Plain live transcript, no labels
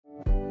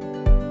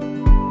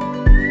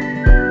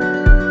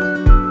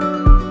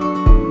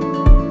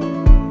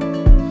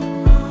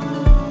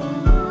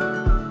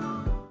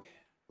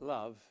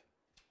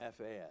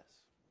FAS.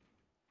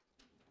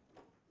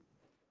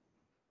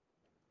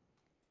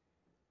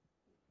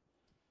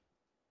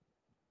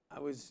 I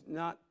was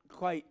not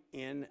quite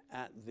in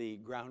at the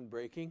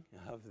groundbreaking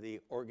of the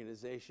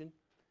organization.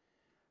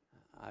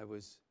 I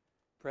was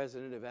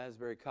president of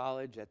Asbury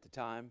College at the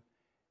time,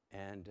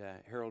 and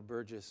Harold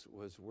Burgess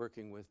was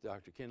working with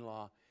Dr.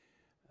 Kinlaw,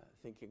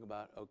 thinking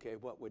about, okay,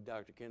 what would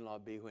Dr.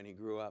 Kinlaw be when he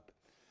grew up?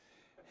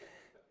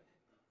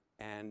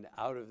 And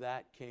out of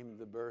that came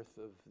the birth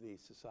of the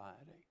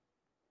society.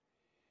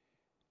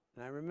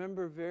 And I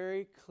remember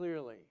very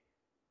clearly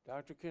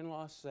Dr.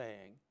 Kinlaw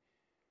saying,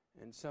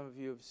 and some of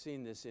you have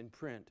seen this in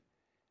print,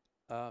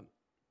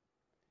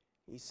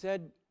 he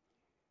said,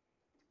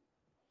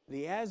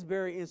 the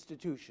Asbury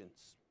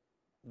institutions,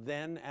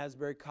 then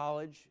Asbury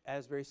College,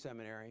 Asbury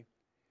Seminary,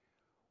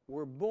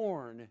 were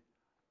born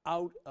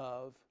out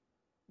of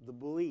the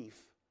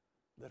belief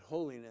that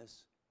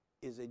holiness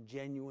is a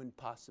genuine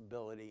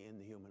possibility in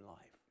the human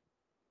life.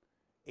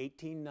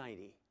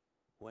 1890,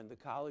 when the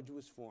college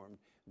was formed,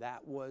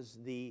 that was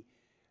the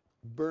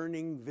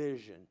burning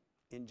vision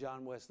in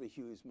John Wesley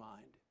Hughes'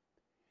 mind.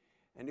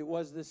 And it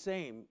was the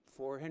same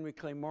for Henry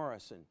Clay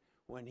Morrison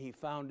when he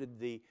founded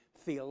the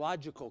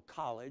Theological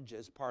College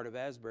as part of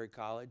Asbury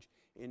College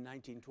in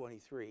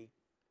 1923.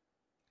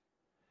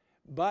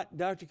 But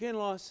Dr.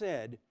 Kinlaw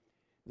said,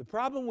 the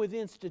problem with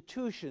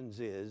institutions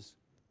is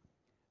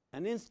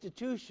an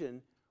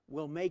institution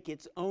will make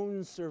its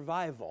own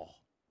survival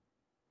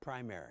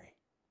primary,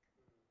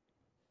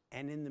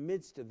 and in the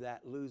midst of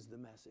that lose the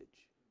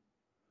message.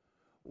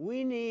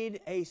 We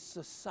need a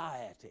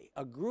society,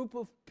 a group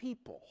of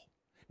people,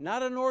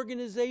 not an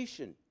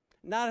organization,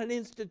 not an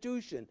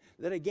institution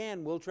that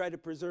again will try to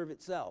preserve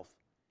itself.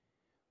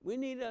 We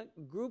need a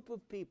group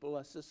of people,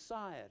 a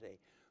society,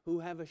 who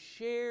have a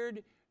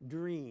shared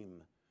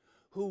dream,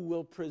 who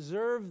will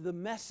preserve the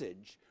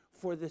message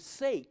for the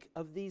sake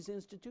of these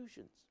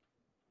institutions.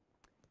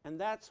 And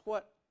that's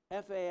what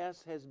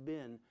FAS has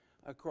been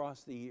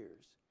across the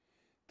years.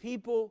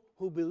 People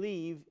who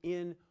believe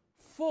in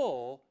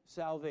full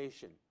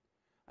salvation.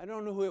 I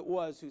don't know who it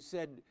was who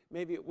said,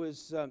 maybe it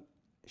was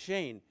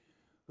Shane,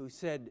 who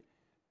said,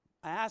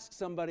 I asked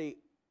somebody,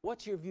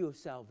 what's your view of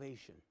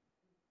salvation?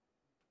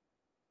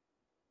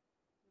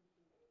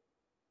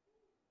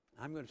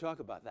 I'm going to talk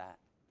about that.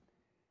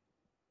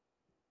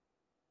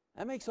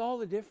 That makes all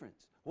the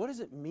difference. What does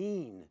it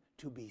mean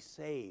to be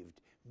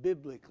saved,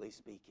 biblically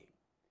speaking?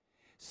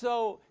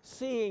 So,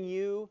 seeing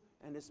you,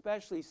 and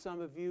especially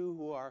some of you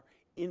who are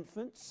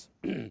infants,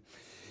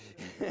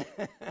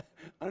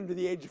 under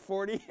the age of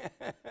 40,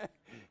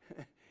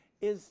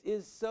 is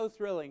so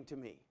thrilling to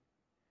me.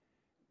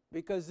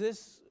 Because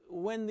this,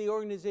 when the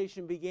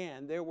organization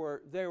began, there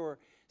were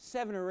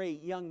 7 or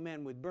 8 young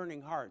men with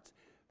burning hearts,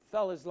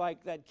 fellas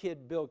like that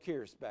kid Bill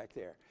Kearse back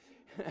there,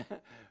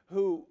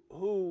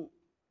 who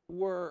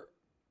were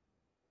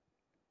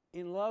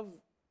in love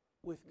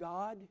with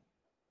God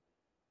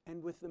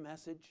and with the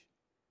message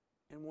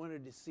and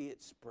wanted to see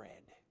it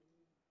spread.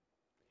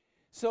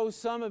 So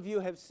some of you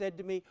have said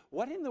to me,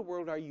 what in the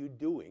world are you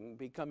doing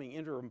becoming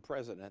interim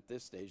president at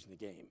this stage in the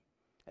game,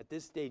 at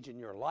this stage in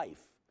your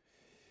life?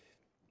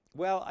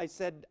 Well, I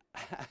said,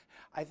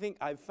 I think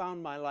I've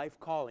found my life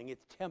calling.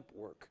 It's temp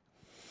work.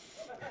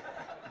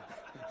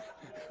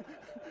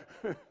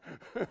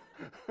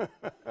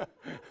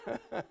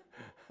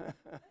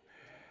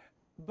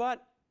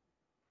 But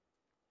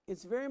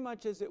it's very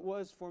much as it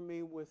was for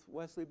me with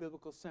Wesley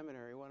Biblical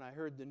Seminary when I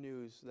heard the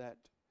news that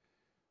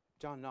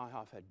John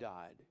Neuhoff had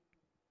died.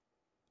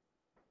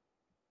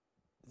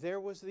 There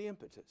was the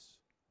impetus.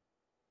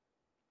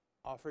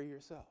 Offer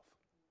yourself.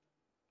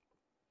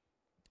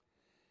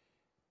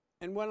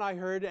 And when I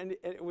heard, and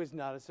it was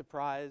not a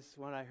surprise,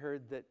 when I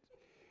heard that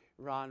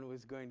Ron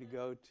was going to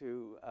go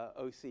to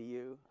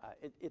OCU,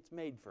 it's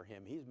made for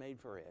him. He's made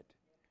for it.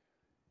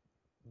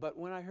 But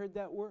when I heard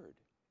that word,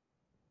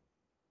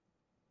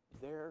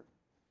 there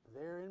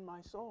in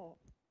my soul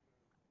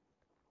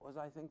was,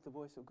 I think, the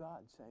voice of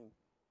God saying,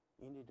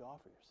 you need to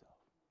offer yourself.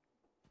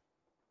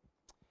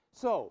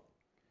 So,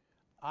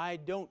 I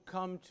don't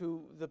come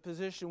to the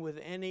position with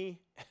any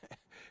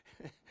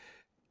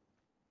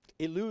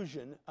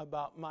illusion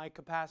about my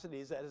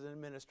capacities as an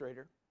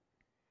administrator.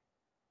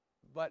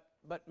 But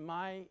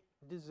my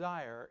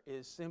desire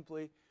is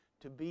simply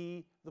to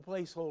be the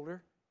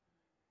placeholder.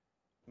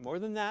 More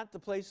than that, the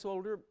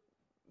placeholder,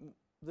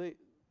 the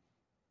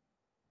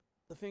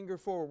finger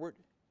forward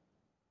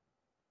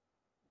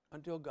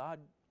until God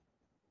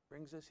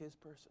brings us His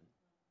person.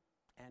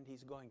 And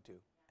He's going to.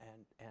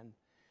 And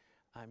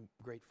I'm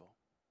grateful.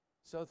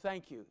 So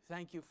thank you.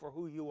 Thank you for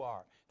who you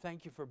are.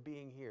 Thank you for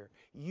being here.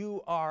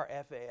 You are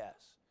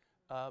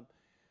FAS.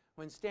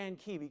 When Stan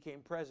Key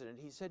became president,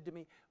 he said to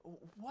me,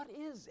 what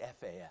is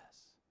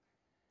FAS?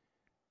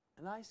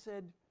 And I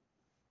said,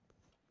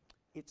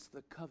 it's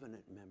the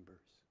covenant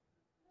members.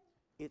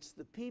 It's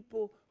the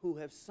people who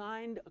have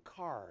signed a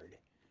card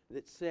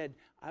that said,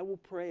 I will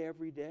pray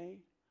every day.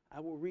 I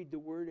will read the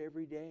Word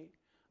every day.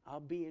 I'll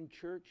be in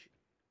church.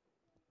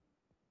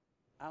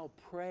 I'll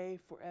pray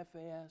for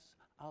FAS.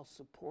 I'll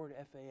support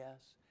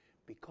FAS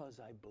because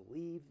I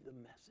believe the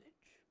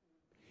message.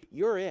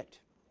 You're it.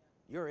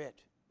 You're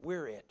it.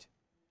 We're it.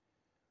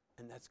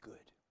 And that's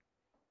good.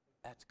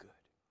 That's good.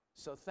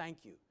 So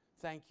thank you.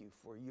 Thank you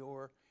for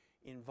your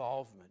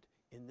involvement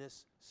in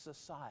this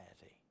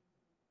society.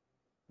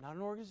 Not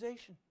an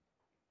organization.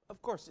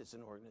 Of course it's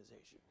an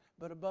organization.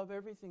 But above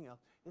everything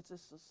else, it's a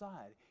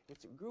society.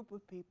 It's a group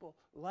of people,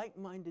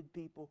 like-minded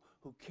people,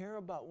 who care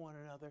about one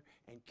another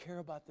and care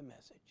about the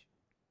message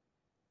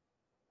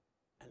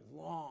and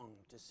long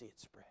to see it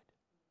spread.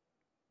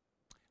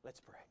 Let's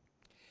pray.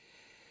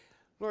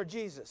 Lord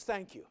Jesus,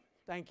 thank you.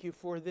 Thank you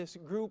for this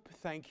group.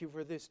 Thank you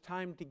for this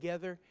time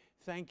together.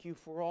 Thank you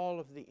for all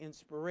of the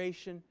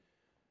inspiration.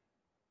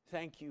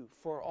 Thank you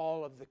for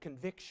all of the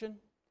conviction.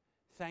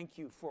 Thank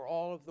you for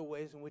all of the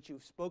ways in which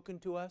you've spoken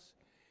to us.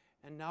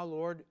 And now,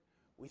 Lord,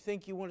 we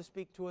think you want to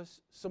speak to us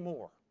some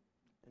more.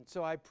 And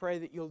so I pray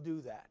that you'll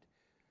do that.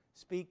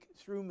 Speak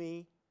through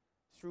me,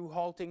 through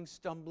halting,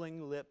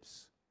 stumbling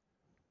lips.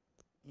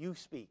 You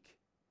speak.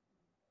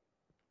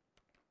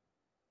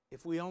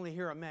 If we only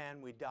hear a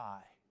man, we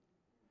die.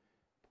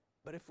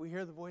 But if we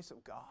hear the voice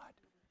of God,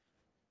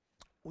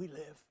 we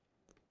live.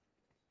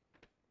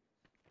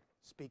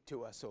 Speak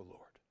to us, O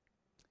Lord.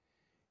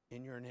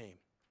 In your name,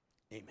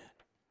 amen.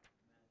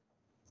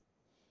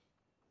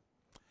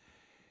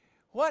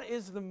 What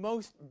is the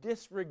most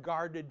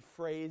disregarded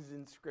phrase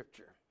in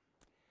Scripture?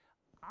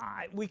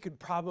 We could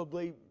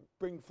probably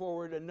bring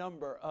forward a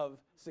number of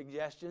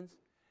suggestions,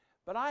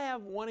 but I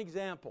have one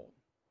example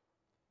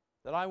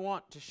that I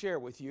want to share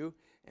with you,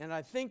 and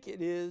I think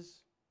it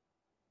is,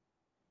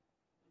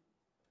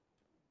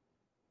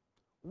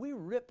 we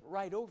rip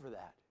right over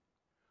that.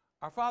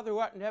 Our Father who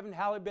art in heaven,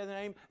 hallowed be thy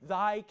name,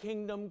 thy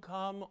kingdom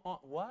come on.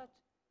 What?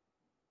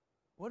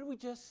 What did we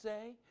just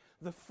say?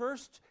 The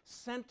first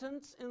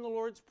sentence in the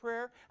Lord's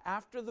Prayer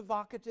after the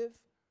vocative,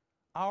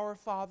 our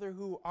Father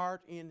who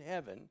art in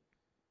heaven,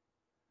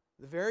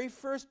 the very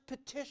first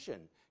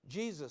petition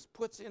Jesus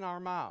puts in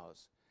our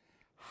mouths,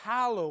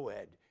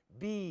 hallowed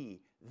be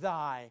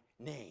thy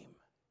name.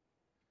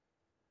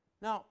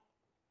 Now,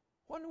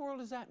 what in the world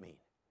does that mean?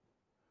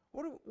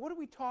 What are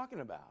we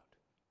talking about?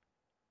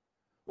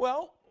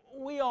 Well,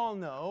 we all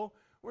know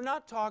we're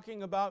not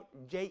talking about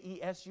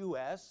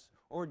Jesus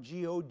or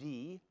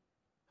God.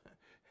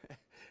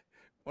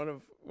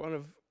 One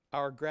of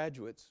our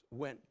graduates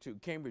went to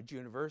Cambridge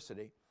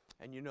University,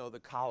 and you know the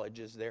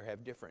colleges there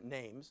have different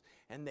names,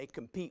 and they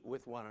compete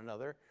with one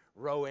another,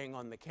 rowing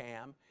on the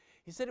Cam.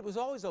 He said it was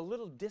always a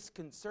little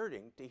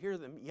disconcerting to hear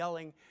them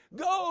yelling,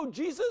 "Go,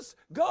 Jesus!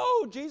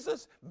 Go,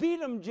 Jesus!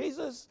 Beat him,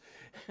 Jesus!"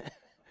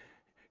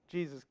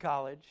 Jesus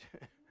College.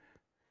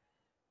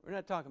 We're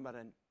not talking about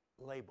a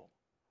label.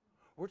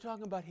 We're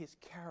talking about his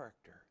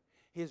character,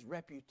 his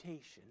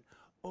reputation.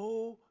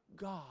 Oh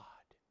God,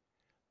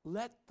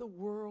 let the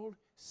world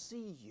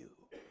see you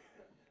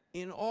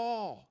in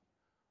all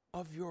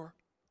of your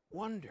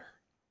wonder.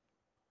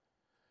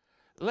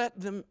 Let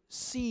them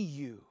see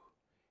you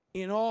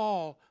in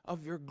all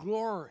of your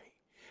glory.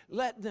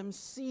 Let them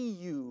see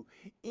you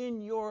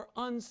in your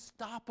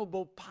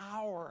unstoppable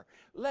power.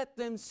 Let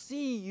them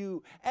see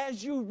you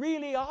as you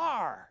really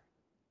are.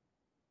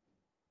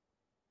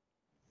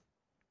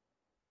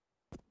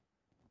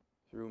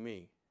 Through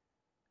me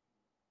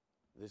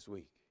this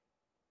week.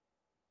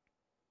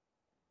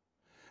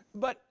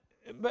 But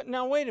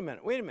now wait a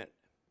minute.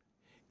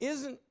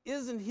 Isn't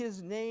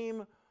his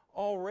name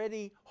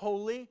already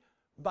holy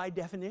by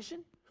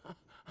definition?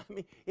 I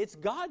mean, it's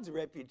God's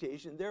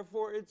reputation,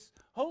 therefore it's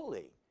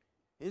holy.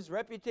 His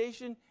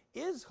reputation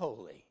is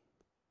holy.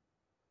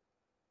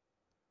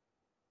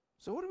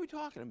 So what are we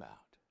talking about?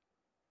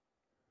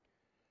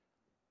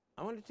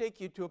 I want to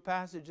take you to a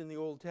passage in the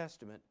Old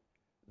Testament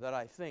that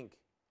I think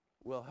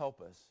will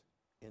help us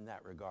in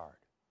that regard.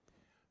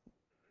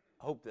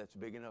 I hope that's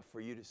big enough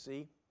for you to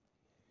see.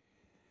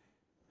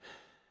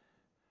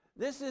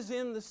 This is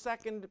in the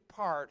second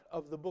part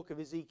of the book of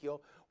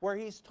Ezekiel, where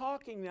he's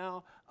talking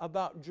now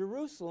about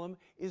Jerusalem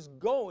is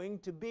going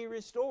to be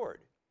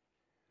restored.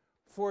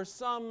 For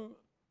some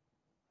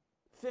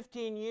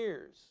 15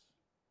 years,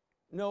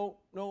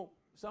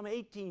 some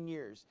 18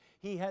 years,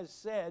 he has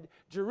said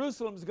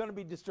Jerusalem's going to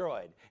be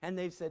destroyed. And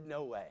they've said,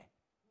 no way.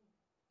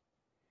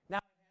 Now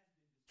it has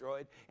been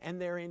destroyed, and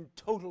they're in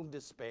total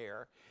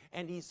despair.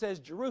 And he says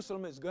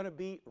Jerusalem is going to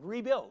be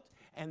rebuilt.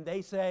 And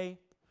they say,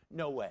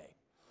 no way.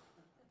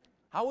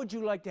 How would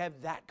you like to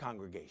have that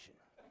congregation?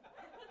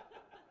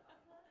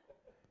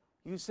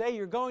 You say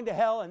you're going to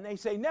hell, and they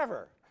say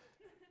never.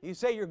 You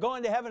say you're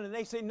going to heaven, and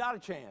they say not a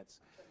chance.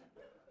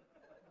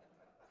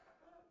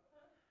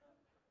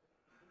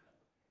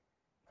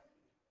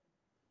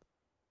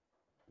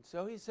 And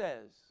so he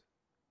says,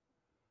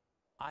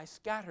 I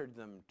scattered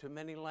them to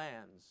many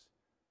lands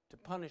to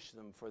punish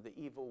them for the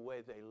evil way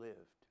they lived.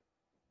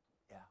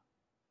 Yeah.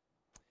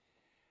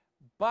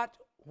 But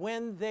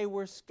when they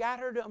were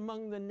scattered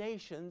among the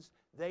nations,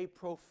 they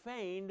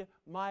profaned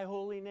my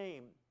holy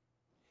name.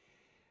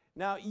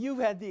 Now, you've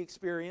had the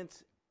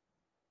experience.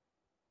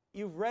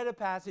 You've read a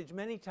passage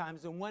many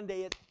times, and one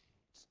day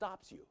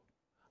stops you.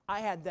 I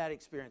had that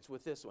experience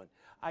with this one.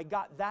 I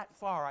got that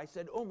far. I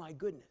said, oh my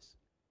goodness.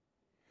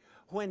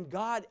 When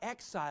God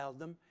exiled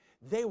them,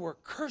 they were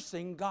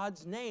cursing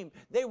God's name.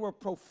 They were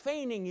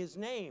profaning his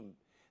name.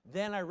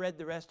 Then I read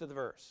the rest of the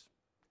verse.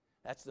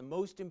 That's the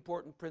most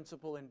important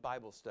principle in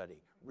Bible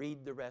study.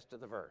 Read the rest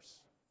of the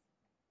verse.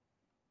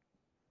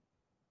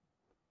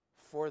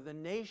 For the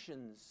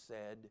nations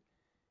said,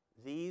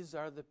 these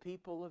are the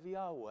people of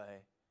Yahweh.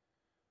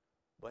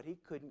 But he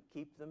couldn't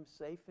keep them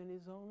safe in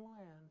his own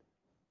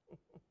land.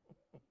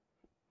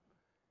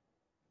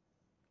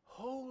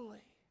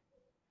 Holy,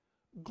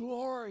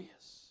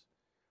 glorious,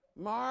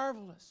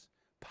 marvelous,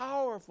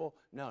 powerful.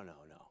 No.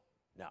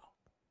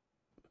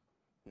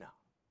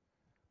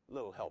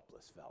 Little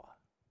helpless fella.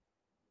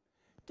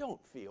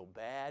 Don't feel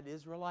bad,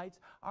 Israelites.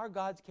 Our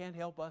gods can't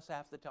help us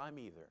half the time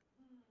either.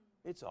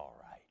 It's all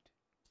right.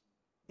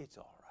 It's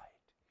all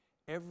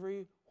right.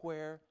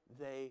 Everywhere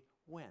they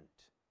went,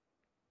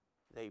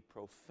 they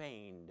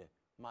profaned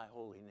my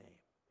holy name.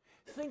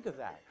 Think of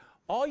that.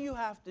 All you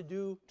have to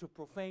do to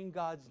profane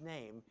God's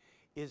name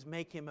is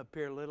make him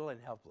appear little and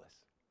helpless.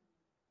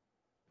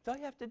 That's all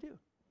you have to do.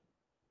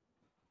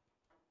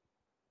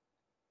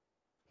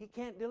 He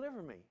can't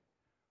deliver me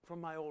from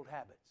my old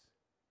habits.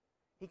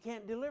 He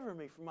can't deliver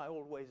me from my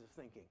old ways of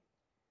thinking.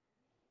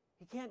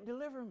 He can't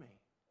deliver me.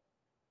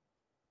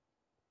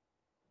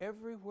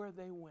 Everywhere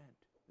they went,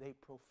 they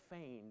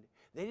profaned.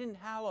 They didn't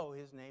hallow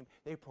his name,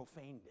 they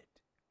profaned it.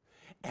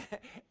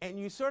 And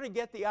you sort of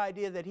get the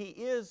idea that he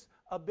is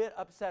a bit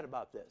upset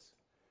about this.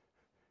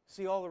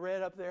 See all the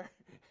red up there?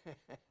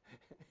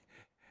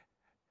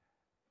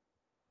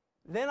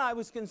 Then I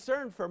was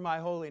concerned for my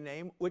holy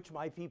name, which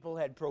my people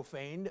had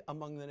profaned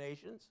among the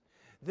nations.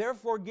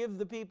 Therefore give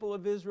the people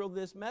of Israel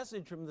this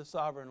message from the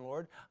sovereign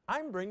Lord.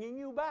 I'm bringing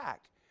you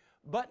back,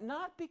 but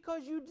not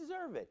because you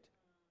deserve it.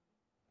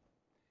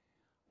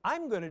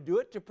 I'm going to do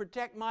it to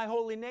protect my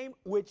holy name,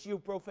 which you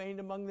profaned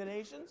among the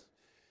nations.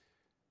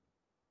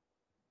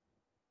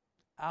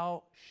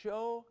 I'll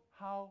show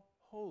how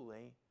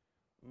holy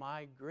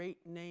my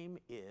great name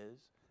is,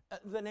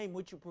 the name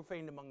which you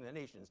profaned among the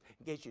nations,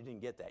 in case you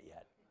didn't get that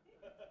yet.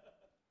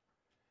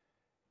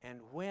 And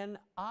when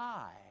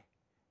I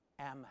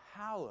am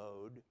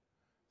hallowed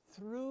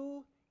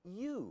through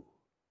you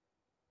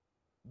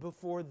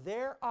before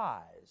their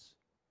eyes,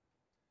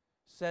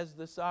 says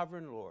the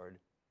sovereign Lord,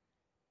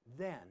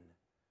 then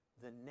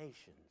the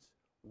nations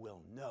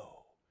will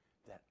know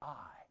that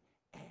I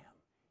am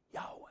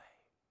Yahweh,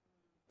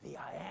 the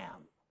I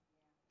am.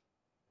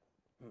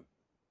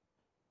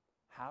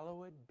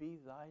 Hallowed be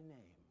thy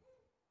name.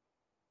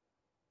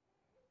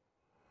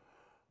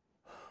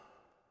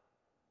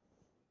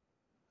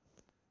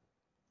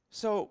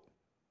 So,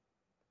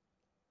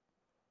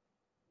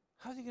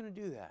 how's he going to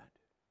do that?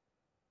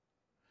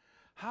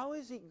 How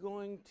is he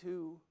going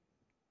to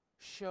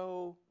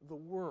show the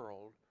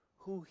world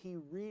who he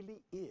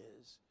really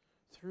is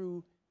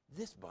through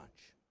this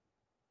bunch?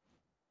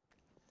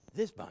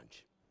 This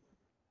bunch.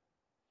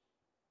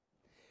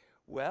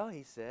 Well,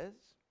 he says,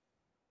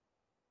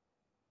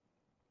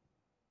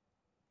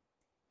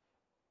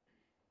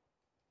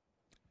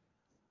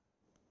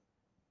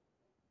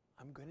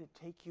 I'm going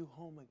to take you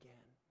home again.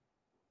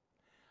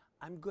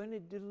 I'm going to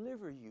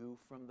deliver you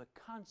from the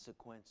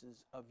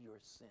consequences of your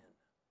sin.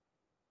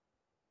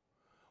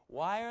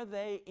 Why are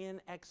they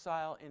in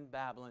exile in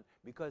Babylon?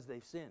 Because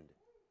they've sinned.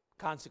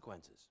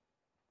 Consequences.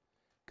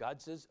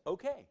 God says,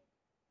 okay.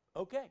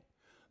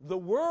 The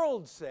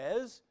world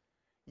says,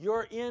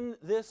 you're in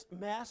this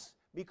mess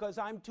because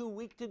I'm too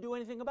weak to do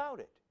anything about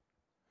it.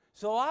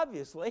 So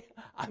obviously,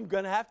 I'm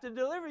going to have to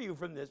deliver you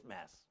from this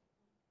mess.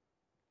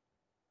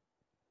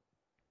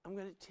 I'm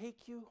going to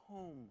take you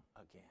home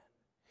again.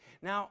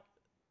 Now,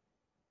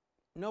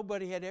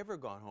 nobody had ever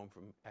gone home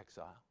from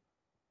exile.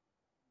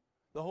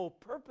 The whole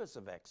purpose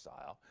of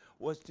exile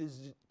was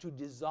to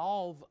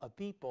dissolve a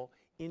people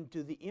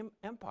into the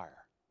empire.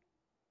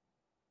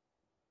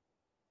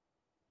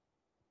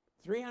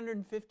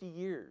 350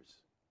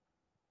 years,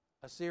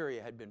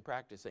 Assyria had been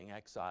practicing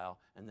exile,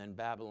 and then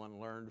Babylon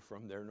learned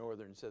from their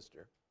northern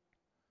sister.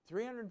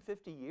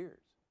 350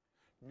 years.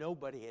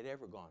 Nobody had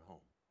ever gone home.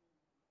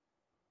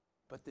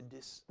 But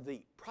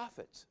the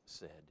prophets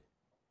said,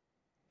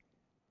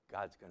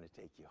 God's going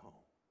to take you home.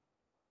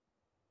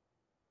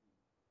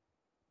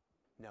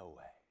 No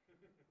way.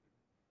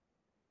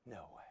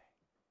 No way.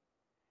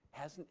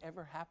 Hasn't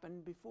ever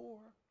happened before.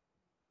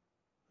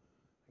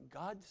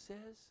 God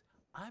says,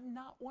 I'm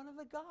not one of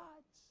the gods.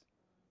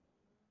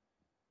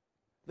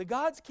 The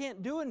gods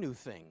can't do a new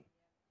thing.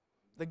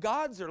 The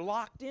gods are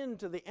locked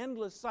into the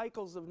endless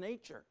cycles of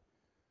nature.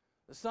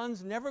 The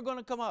sun's never going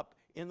to come up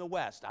in the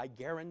west, I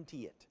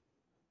guarantee it.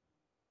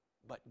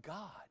 But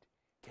God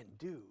can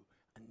do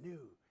a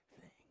new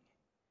thing.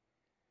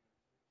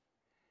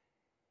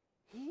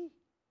 He,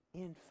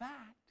 in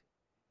fact,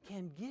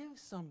 can give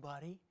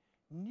somebody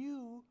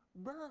new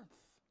birth.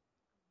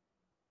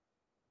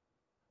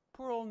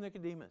 Poor old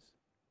Nicodemus.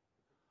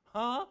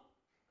 Huh?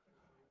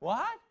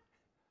 What?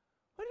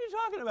 What are you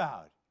talking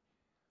about?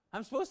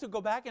 I'm supposed to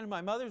go back into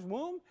my mother's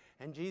womb?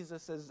 And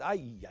Jesus says,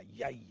 ay,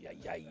 ay, ay,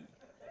 ay, ay.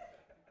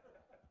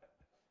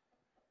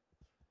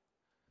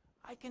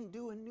 I can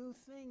do a new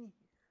thing here.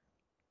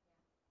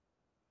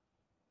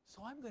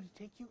 So I'm going to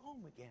take you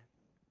home again.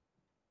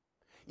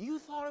 You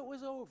thought it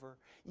was over.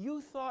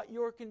 You thought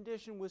your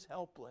condition was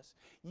helpless.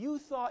 You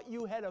thought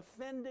you had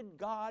offended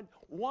God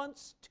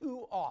once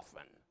too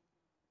often.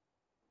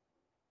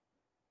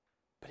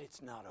 But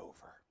it's not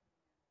over.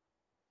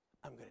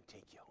 I'm going to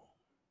take you home.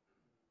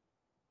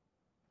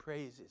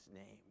 Praise His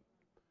name.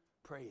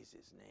 Praise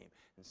His name.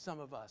 And some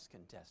of us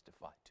can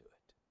testify to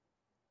it.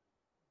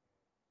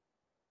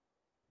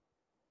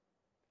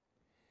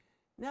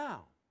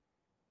 Now,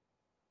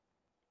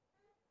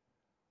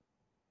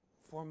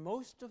 for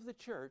most of the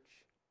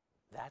church,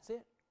 that's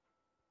it.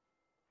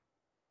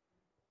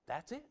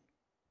 That's it.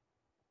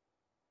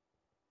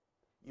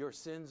 Your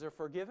sins are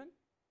forgiven.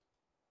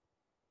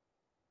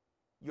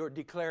 You're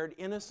declared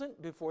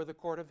innocent before the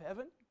court of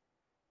heaven.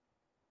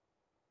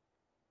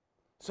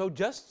 So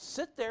just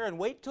sit there and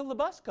wait till the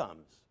bus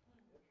comes.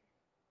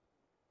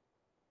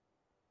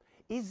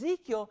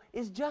 Ezekiel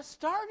is just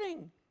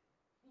starting.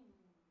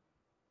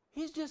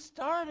 He's just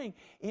starting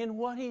in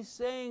what he's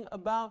saying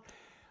about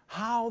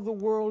how the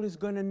world is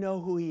going to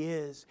know who He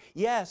is.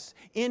 Yes,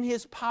 in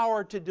His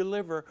power to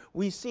deliver,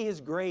 we see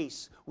His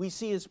grace, we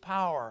see His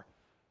power.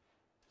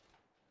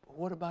 But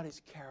what about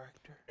His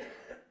character?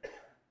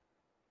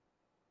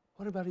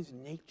 What about His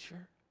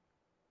nature?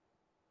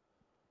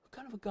 What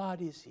kind of a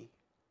God is He?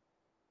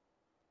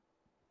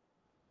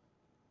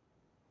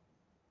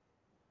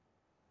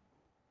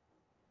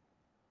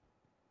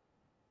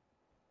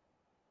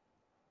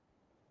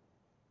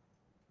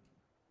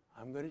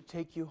 I'm going to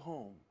take you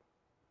home,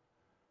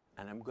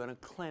 and I'm going to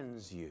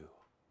cleanse you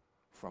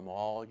from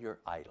all your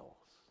idols.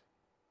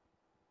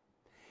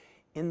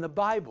 In the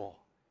Bible,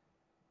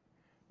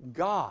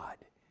 God,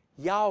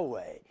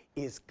 Yahweh,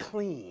 is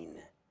clean,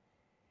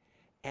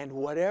 and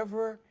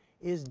whatever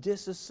is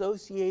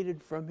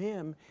disassociated from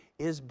Him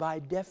is by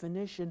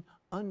definition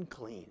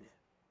unclean.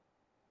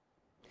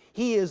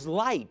 He is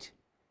light,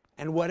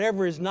 and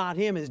whatever is not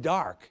Him is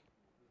dark.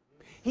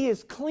 He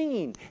is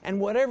clean, and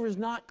whatever is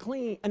not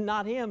clean and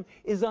not Him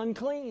is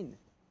unclean.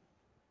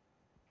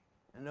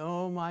 And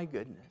oh my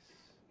goodness,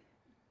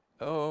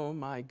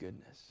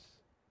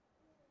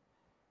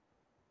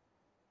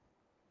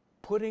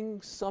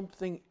 putting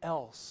something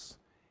else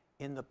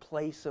in the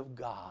place of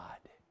God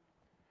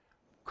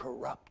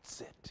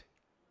corrupts it.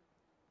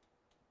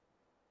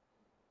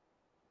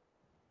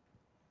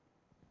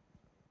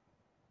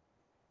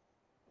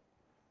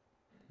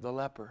 The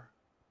leper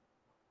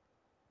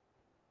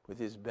with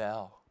his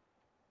bell,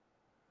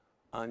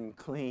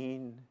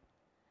 unclean,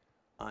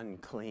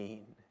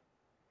 unclean.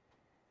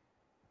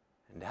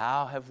 And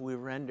how have we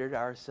rendered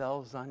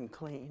ourselves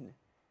unclean?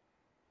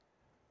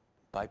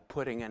 By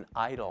putting an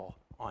idol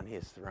on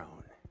His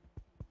throne.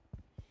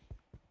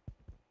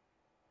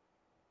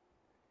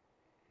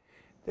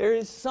 There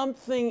is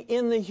something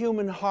in the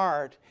human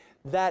heart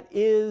that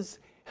is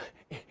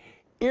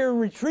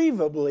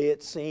irretrievably,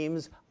 it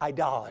seems,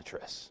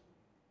 idolatrous.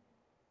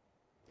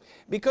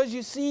 Because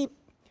you see,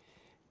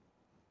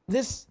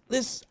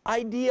 this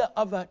idea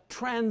of a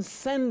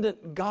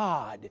transcendent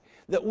God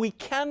that we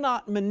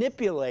cannot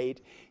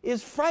manipulate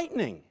is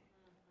frightening.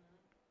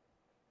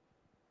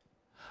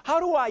 How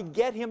do I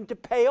get Him to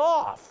pay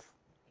off?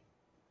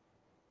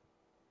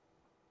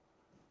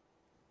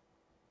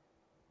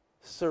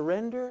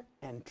 Surrender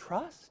and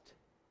trust?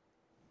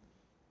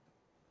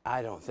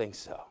 I don't think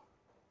so.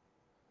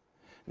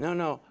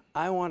 No,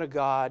 I want a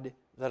God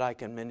that I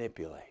can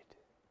manipulate.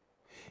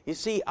 You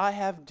see, I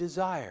have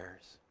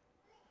desires.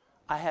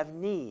 I have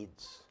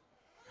needs.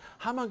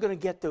 How am I going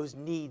to get those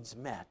needs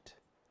met?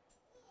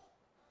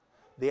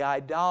 The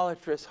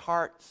idolatrous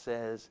heart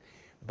says,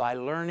 by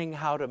learning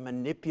how to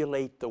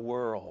manipulate the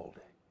world.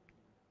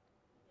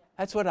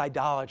 That's what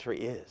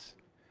idolatry is.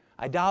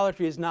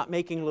 Idolatry is not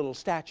making little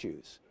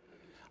statues.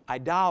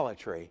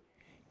 Idolatry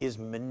is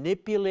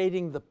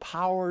manipulating the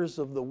powers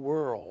of the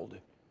world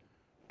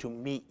to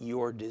meet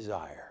your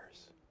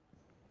desires.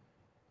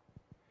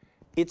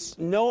 It's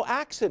no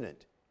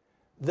accident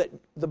that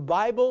the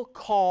Bible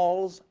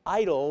calls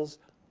idols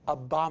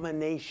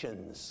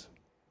abominations,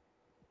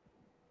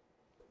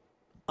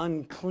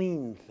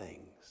 unclean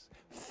things,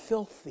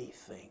 filthy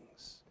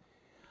things.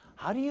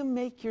 How do you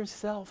make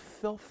yourself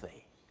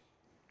filthy?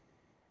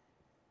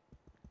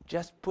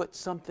 Just put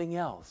something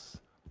else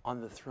on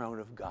the throne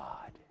of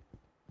God.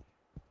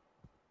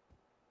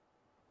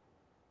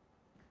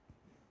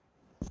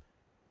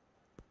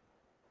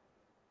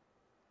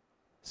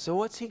 So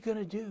what's He going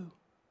to do?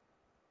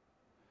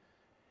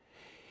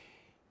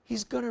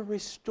 He's going to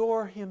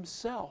restore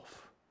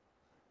Himself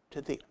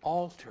to the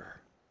altar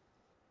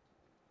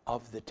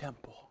of the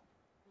temple.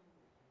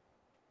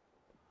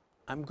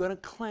 I'm going to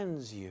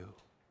cleanse you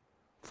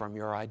from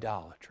your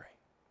idolatry.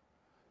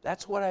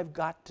 That's what I've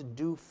got to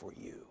do for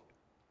you.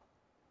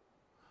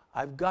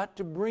 I've got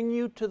to bring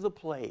you to the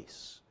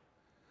place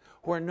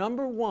where,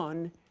 number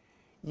one,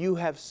 you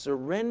have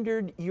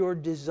surrendered your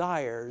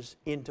desires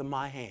into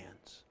my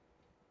hands.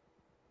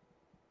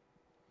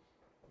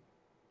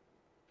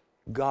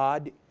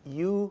 God,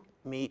 you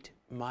meet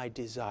my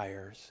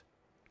desires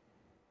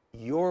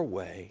your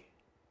way,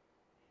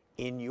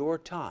 in your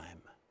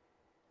time,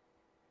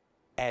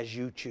 as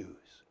you choose.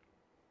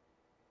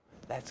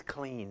 That's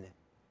clean.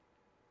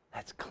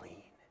 That's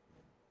clean.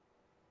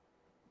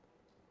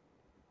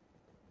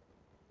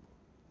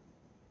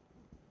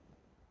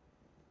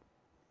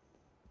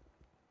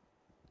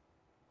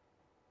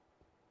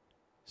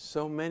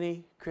 So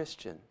many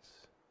Christians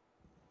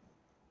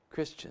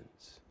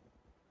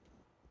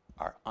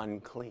are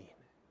unclean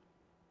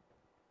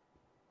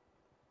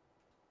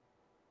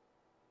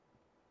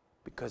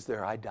because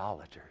they're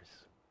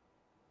idolaters.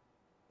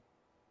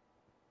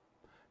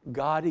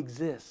 God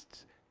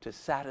exists to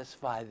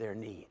satisfy their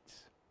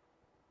needs,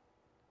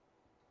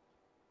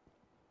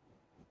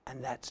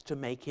 and that's to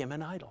make him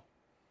an idol.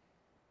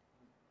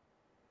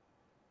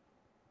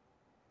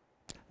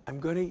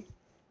 I'm going to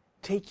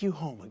take you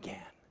home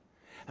again.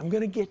 I'm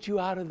going to get you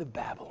out of the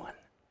Babylon.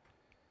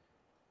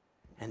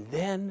 And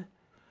then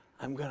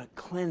I'm going to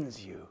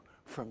cleanse you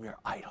from your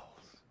idols.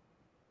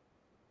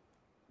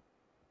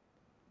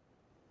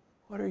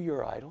 What are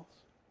your idols?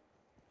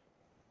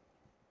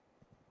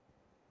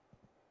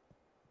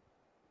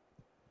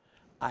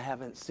 I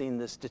haven't seen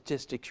the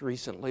statistics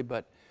recently,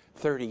 but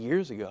 30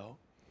 years ago,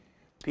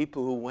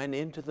 people who went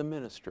into the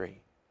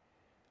ministry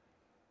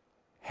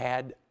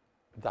had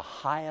the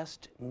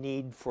highest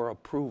need for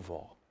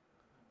approval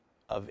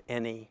of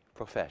any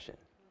profession.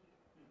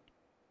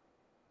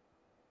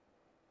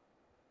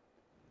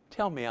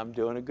 Tell me I'm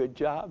doing a good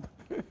job.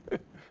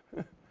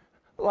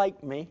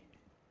 Like me.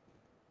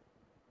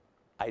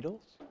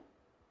 Idols?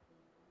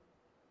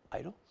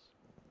 Idols?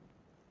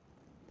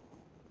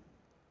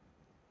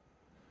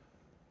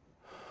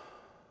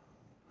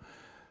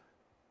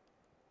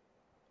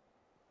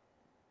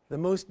 The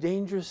most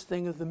dangerous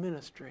thing of the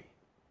ministry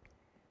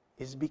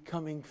is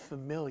becoming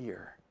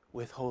familiar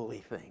with holy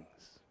things.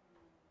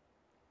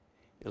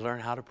 You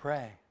learn how to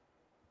pray.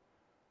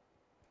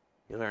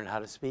 You learn how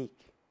to speak.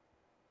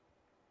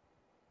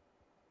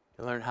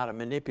 You learn how to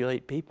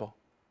manipulate people.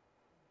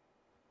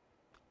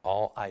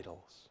 All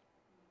idols.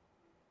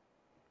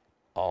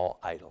 All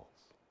idols.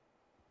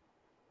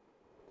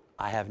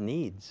 I have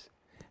needs,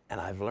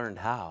 and I've learned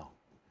how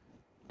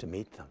to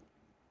meet them.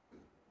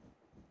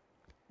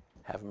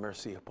 Have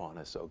mercy upon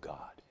us, O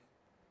God.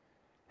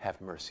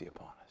 Have mercy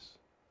upon us.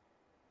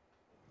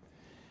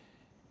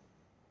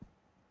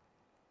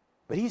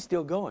 But he's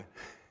still going.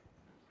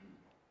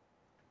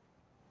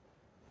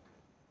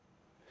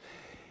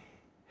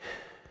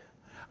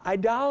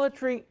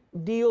 Idolatry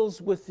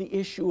deals with the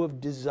issue of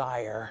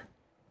desire.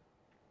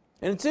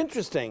 And it's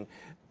interesting.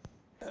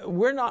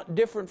 We're not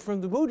different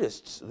from the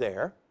Buddhists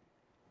there.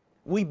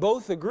 We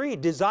both agree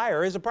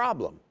desire is a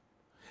problem.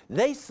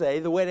 They say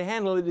the way to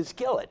handle it is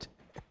kill it.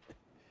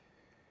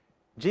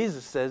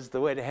 Jesus says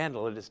the way to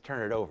handle it is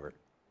turn it over.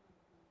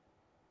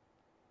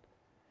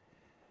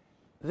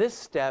 This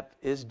step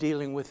is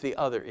dealing with the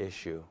other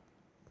issue.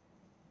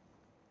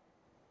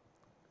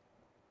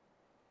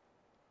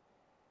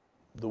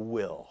 The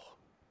will.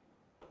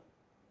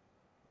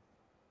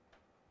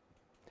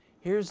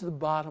 Here's the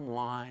bottom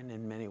line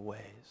in many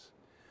ways.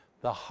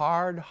 The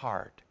hard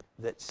heart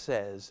that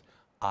says,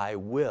 I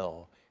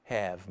will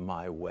have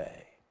my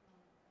way.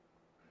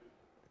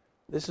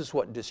 This is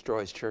what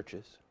destroys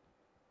churches,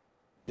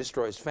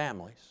 destroys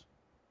families.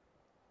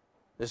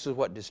 This is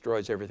what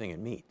destroys everything it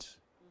meets.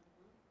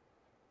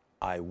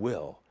 I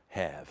will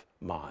have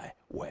my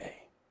way.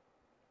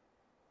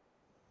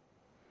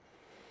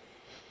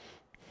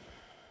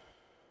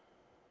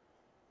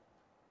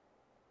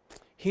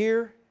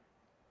 Here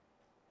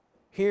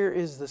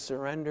is the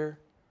surrender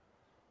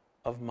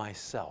of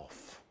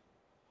myself.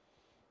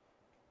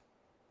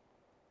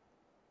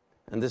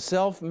 And the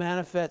self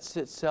manifests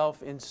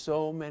itself in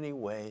so many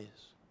ways.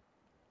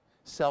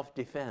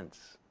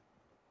 Self-defense.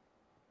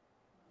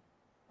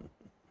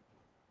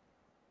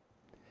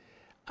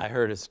 I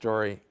heard a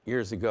story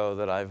years ago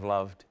that I've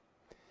loved.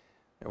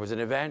 There was an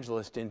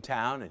evangelist in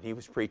town, and he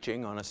was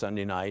preaching on a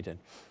Sunday night. And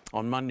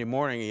on Monday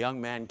morning, a young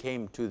man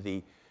came to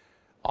the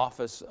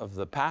office of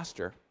the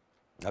pastor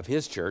of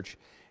his church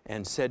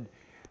and said,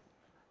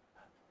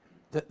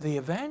 the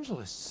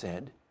evangelist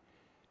said,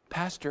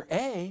 Pastor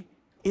A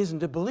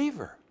isn't a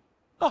believer.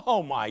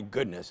 Oh, my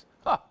goodness.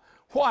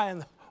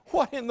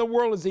 What in the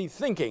world is he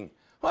thinking?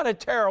 What a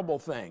terrible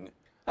thing.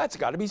 That's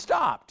got to be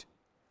stopped.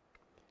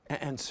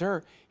 And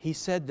sir, he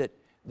said that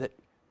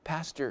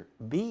Pastor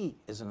B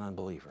is an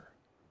unbeliever.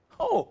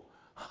 Oh,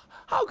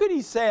 how could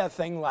he say a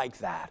thing like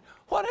that?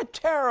 What a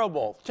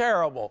terrible,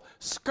 terrible,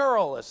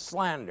 scurrilous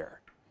slander.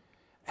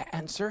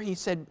 And sir, he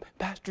said,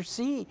 Pastor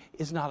C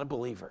is not a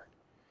believer.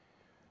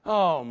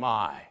 Oh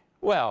my.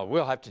 Well,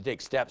 we'll have to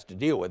take steps to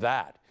deal with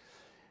that.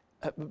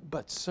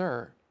 But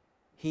sir,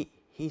 he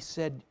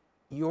said,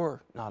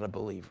 you're not a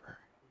believer.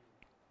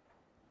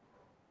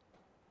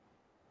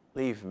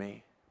 Leave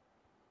me.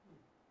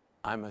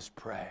 I must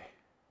pray.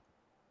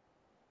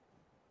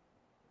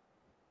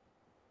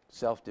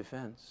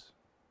 Self-defense.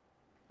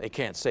 They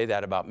can't say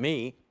that about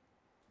me.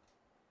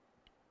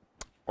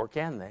 Or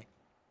can they?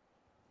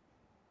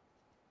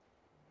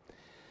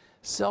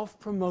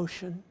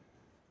 Self-promotion.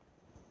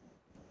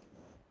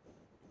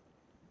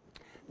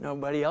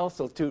 Nobody else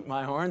will toot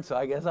my horn, so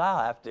I guess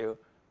I'll have to.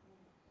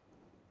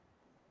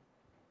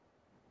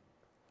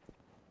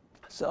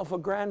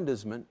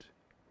 Self-aggrandizement.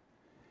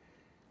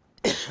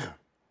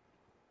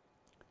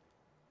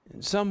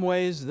 In some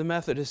ways, the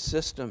Methodist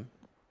system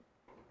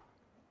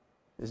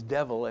is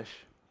devilish.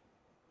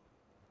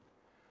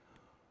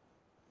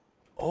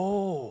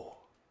 Oh,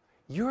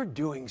 you're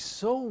doing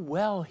so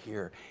well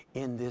here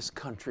in this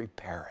country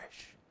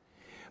parish.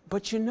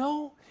 But you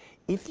know,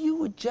 if you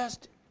would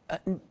just,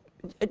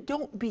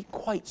 don't be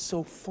quite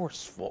so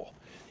forceful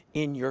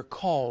in your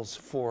calls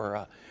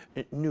for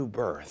new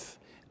birth.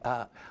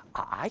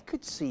 I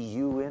could see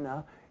you in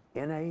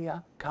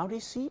a county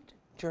seat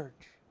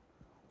church,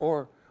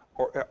 or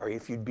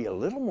if you'd be a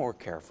little more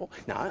careful.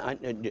 Now,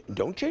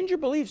 don't change your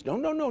beliefs.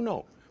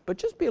 No. But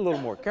just be a little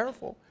more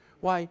careful.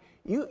 Why,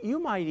 you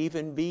might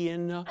even be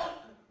in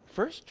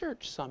First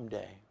Church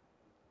someday.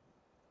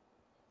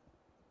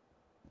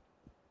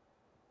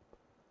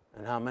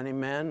 And how many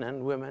men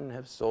and women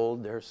have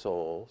sold their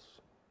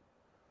souls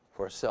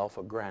for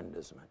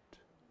self-aggrandizement?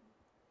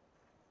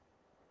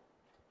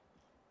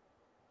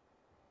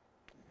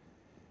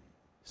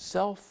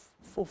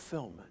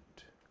 Self-fulfillment.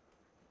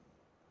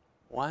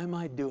 Why am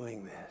I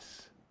doing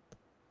this?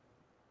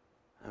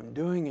 I'm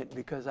doing it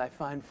because I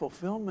find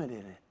fulfillment in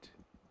it.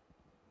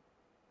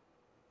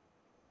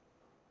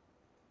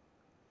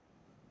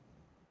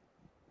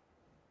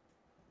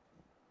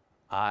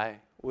 I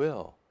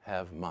will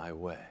have my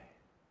way.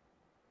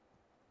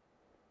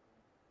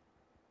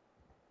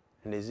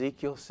 And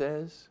Ezekiel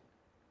says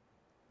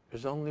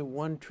there's only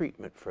one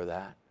treatment for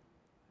that,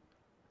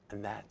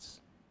 and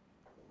that's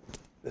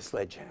the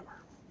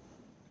sledgehammer.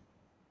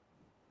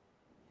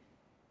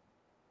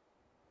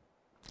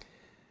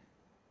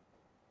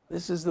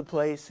 This is the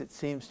place, it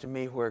seems to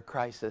me, where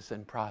crisis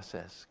and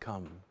process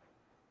come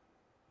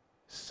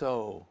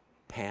so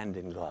hand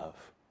in glove.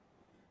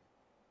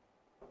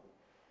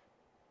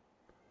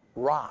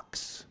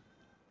 Rocks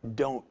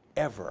don't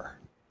ever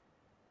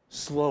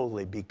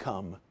slowly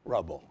become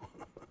rubble.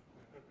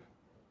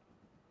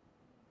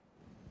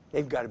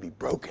 They've got to be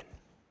broken.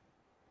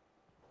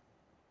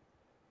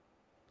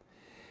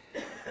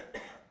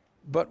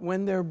 But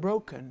when they're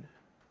broken,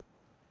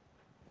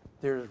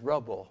 there's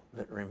rubble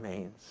that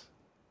remains.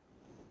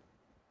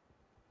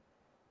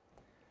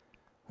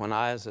 When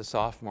I, as a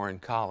sophomore in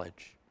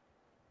college,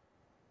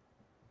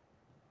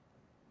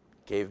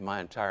 gave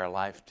my entire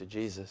life to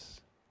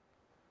Jesus,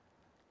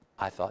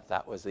 I thought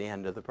that was the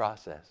end of the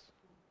process.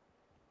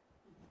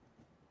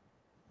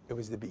 It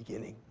was the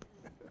beginning.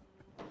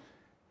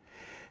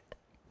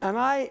 And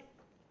I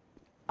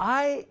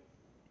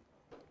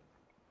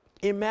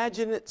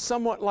imagine it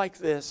somewhat like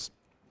this.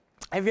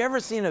 Have you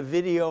ever seen a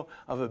video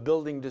of a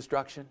building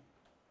destruction?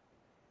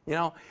 You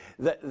know,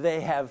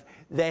 they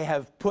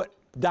have put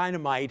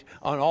dynamite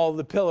on all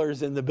the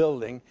pillars in the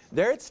building.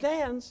 There it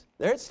stands.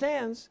 There it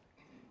stands.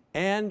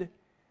 And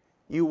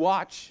you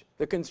watch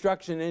the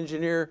construction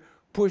engineer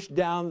push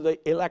down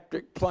the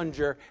electric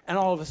plunger, and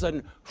all of a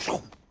sudden,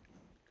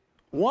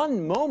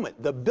 one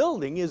moment, the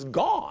building is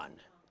gone.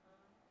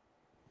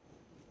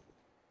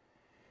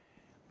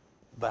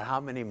 But how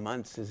many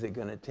months is it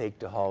going to take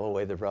to haul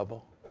away the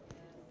rubble?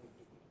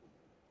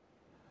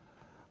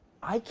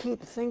 I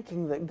keep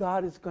thinking that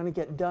God is going to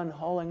get done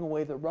hauling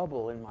away the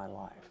rubble in my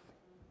life.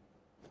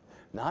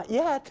 Not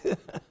yet.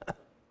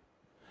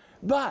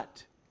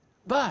 But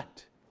the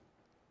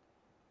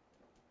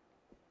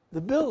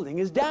building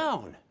is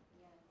down.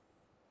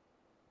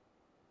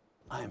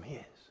 I am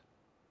His.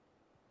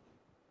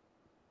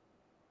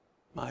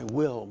 My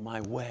will,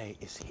 my way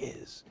is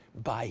His,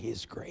 by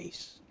His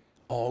grace.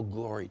 All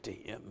glory to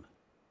Him.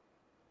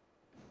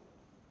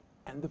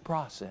 And the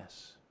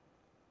process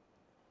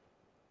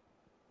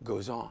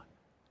goes on.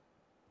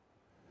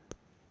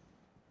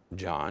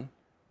 John,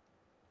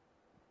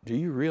 do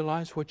you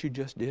realize what you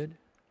just did?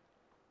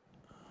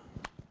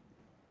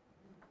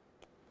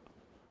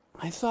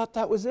 I thought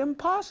that was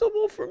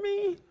impossible for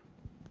me.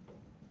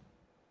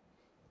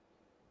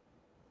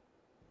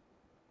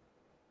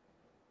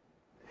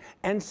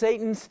 And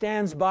Satan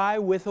stands by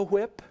with a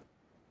whip.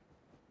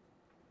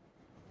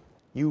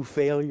 You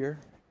failure,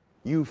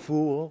 you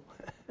fool.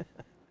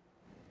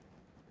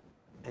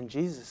 And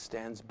Jesus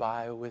stands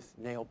by with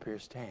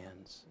nail-pierced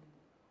hands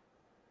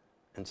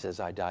and says,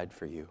 I died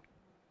for you.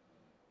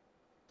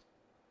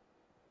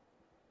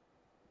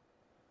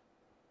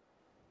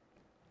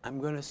 I'm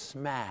going to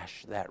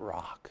smash that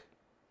rock.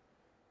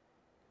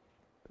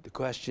 But the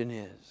question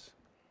is,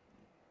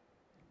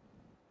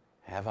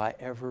 have I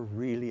ever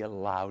really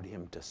allowed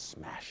Him to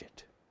smash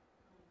it?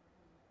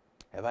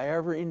 Have I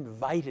ever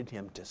invited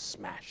Him to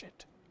smash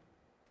it?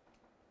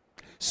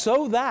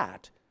 So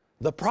that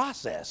the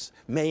process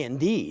may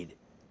indeed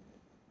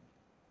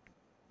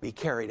be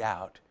carried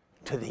out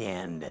to the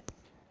end.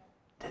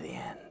 To the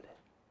end.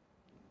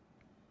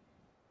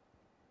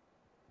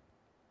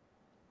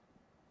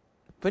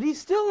 But he's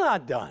still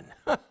not done.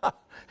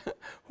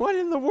 What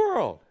in the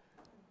world?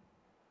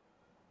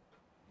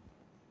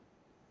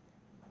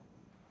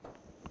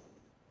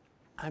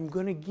 I'm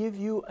going to give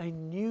you a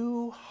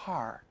new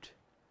heart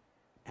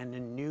and a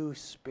new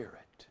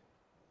spirit.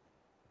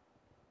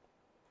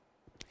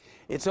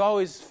 It's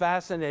always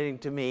fascinating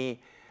to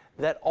me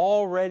that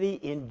already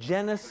in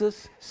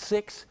Genesis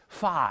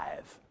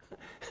 6:5,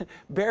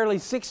 barely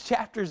 6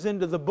 chapters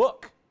into the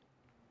book,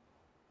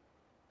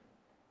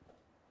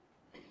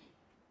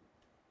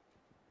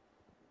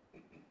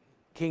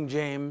 King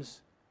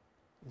James,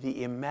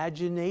 the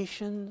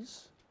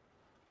imaginations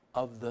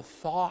of the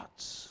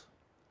thoughts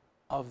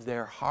of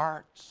their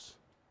hearts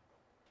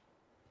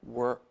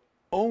were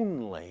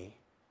only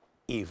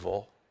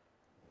evil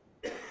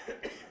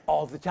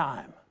all the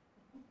time.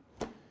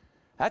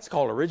 That's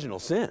called original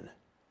sin.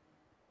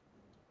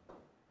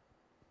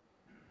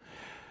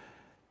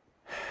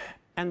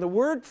 And the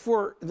word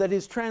for that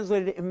is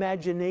translated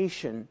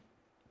imagination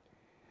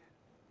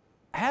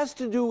has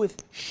to do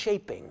with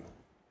shaping.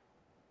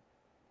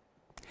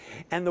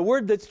 And the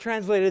word that's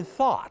translated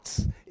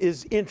thoughts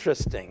is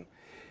interesting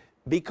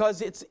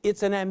because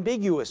it's an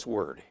ambiguous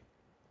word.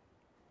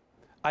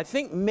 I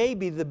think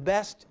maybe the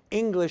best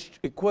English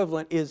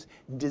equivalent is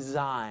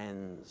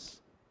designs.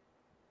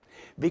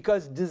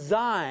 Because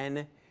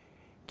design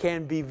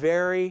can be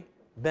very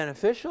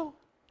beneficial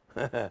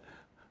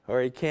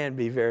or it can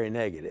be very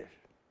negative.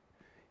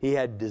 He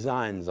had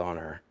designs on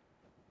her.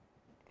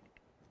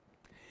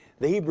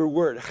 The Hebrew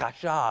word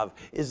chashav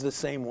is the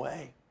same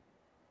way.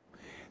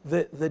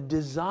 The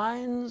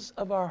designs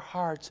of our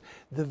hearts,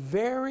 the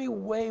very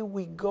way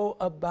we go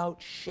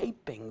about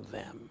shaping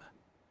them,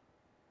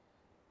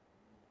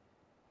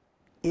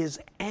 is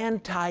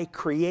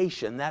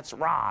anti-creation. That's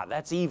ra,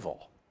 that's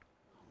evil.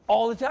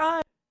 All the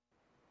time.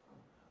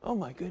 Oh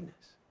my goodness.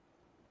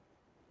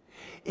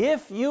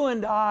 If you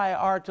and I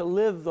are to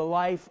live the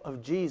life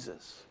of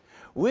Jesus,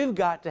 we've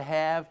got to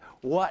have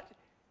what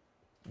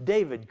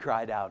David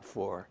cried out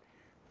for.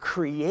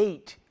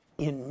 Create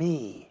in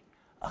me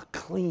a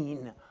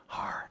clean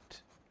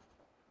heart.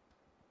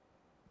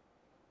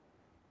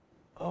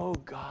 Oh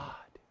God,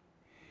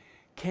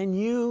 can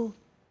you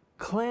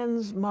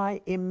cleanse my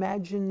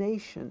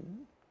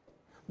imagination,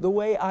 the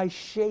way I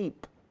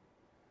shape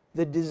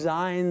the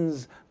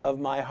designs of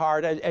my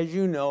heart? As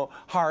you know,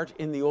 heart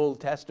in the Old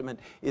Testament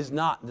is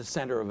not the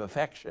center of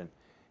affection.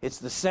 It's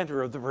the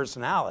center of the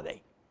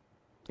personality.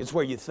 It's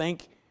where you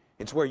think,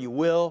 it's where you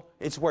will,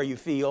 it's where you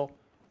feel.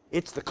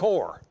 It's the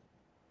core.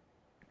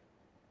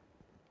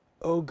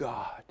 Oh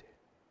God,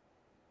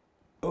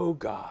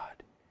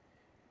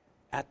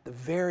 at the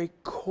very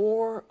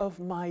core of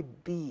my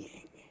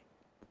being,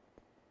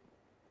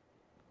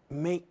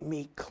 make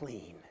me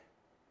clean.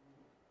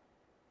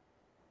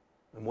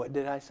 And what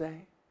did I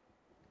say?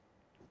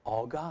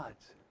 All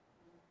God's.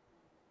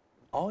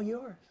 All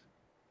yours.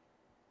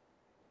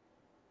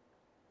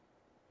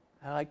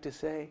 I like to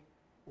say,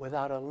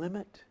 without a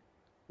limit,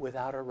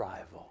 without a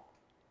rival.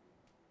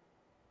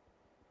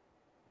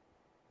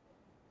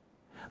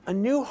 A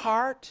new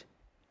heart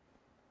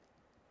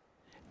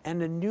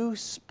and a new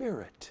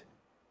spirit.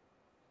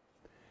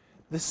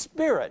 The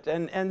spirit,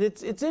 and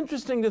it's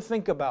interesting to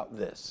think about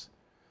this.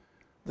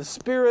 The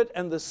spirit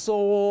and the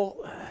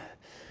soul,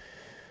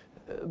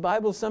 the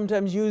Bible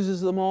sometimes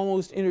uses them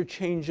almost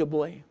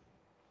interchangeably.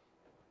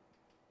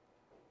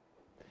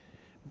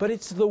 But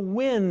it's the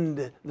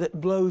wind that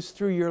blows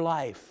through your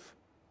life.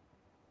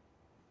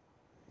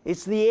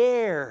 It's the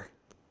air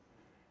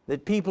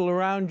that people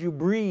around you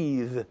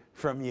breathe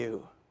from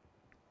you.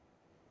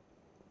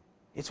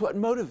 It's what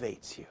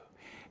motivates you.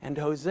 And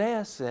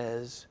Hosea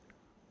says,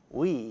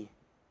 we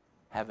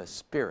have a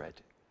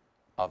spirit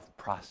of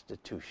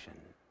prostitution.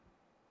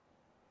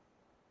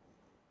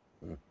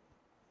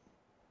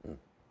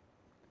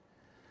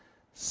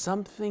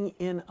 Something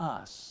in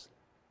us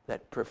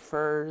that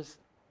prefers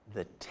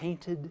the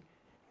tainted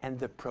and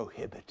the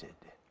prohibited.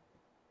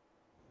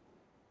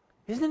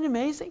 Isn't it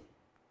amazing?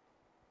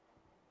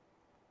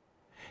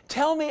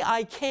 Tell me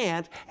I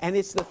can't, and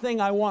it's the thing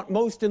I want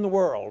most in the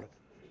world.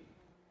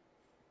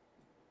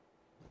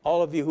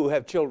 All of you who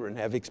have children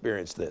have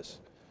experienced this.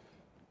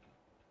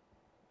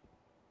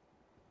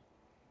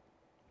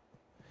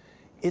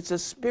 It's a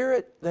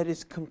spirit that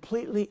is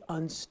completely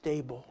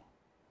unstable.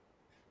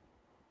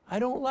 I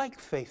don't like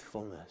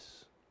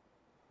faithfulness.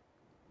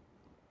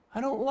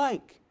 I don't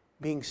like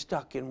being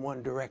stuck in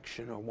one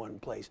direction or one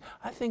place.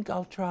 I think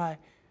I'll try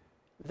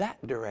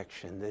that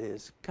direction that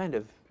is kind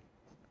of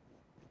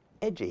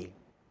edgy.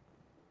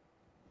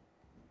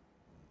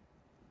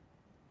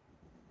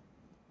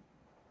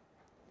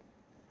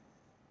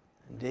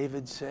 And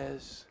David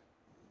says,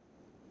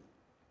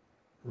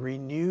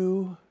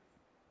 renew.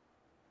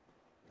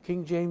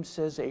 King James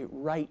says a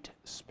right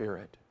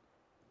spirit.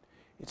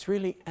 It's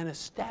really an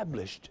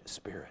established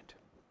spirit,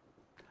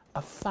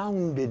 a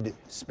founded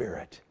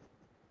spirit.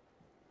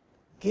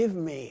 Give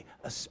me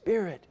a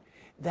spirit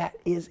that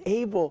is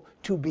able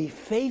to be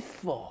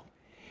faithful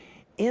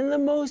in the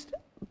most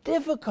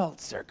difficult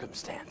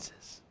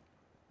circumstances.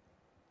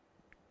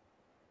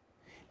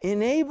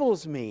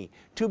 enables me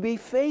to be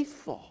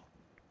faithful.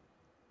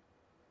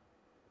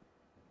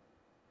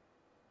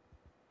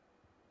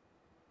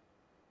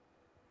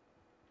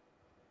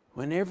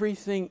 When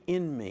everything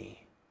in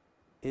me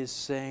is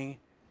saying,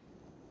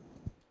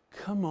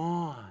 come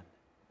on,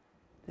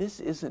 this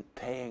isn't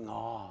paying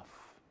off.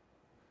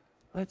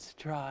 Let's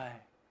try.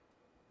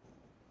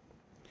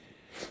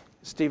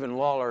 Stephen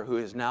Lawler, who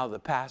is now the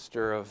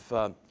pastor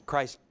of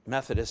Christ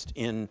Methodist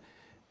in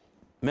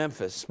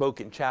Memphis, spoke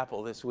in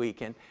chapel this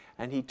week,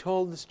 and he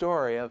told the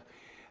story of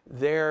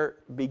their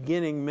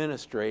beginning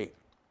ministry.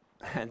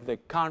 And the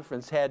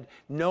conference had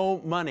no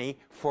money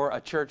for a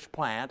church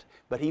plant,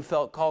 but he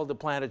felt called to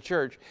plant a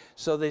church.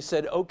 So they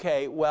said,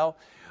 okay, well,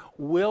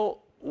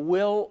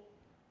 we'll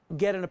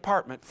get an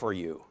apartment for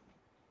you,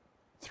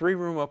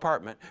 3-room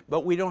apartment,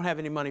 but we don't have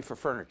any money for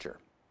furniture.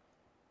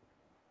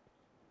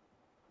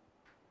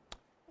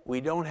 We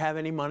don't have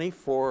any money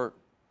for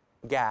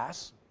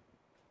gas,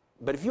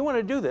 but if you want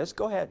to do this,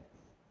 go ahead.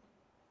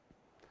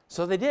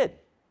 So they did.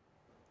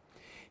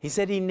 He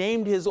said he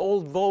named his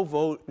old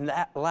Volvo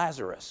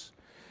Lazarus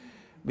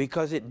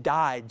because it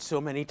died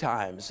so many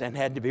times and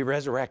had to be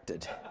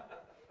resurrected.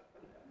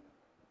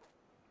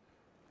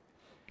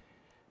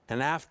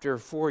 And after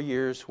 4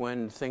 years,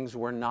 when things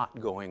were not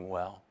going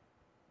well,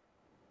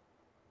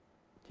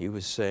 he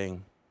was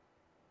saying,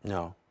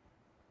 no,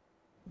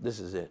 this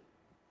is it.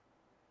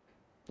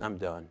 I'm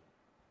done.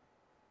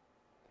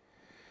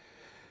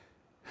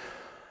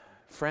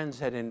 Friends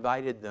had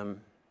invited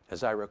them,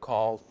 as I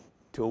recall,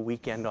 to a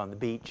weekend on the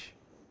beach.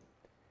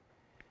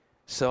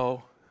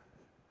 So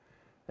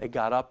they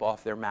got up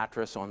off their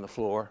mattress on the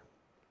floor,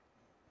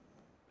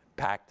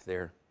 packed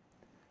their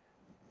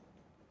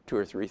 2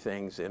 or 3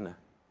 things in a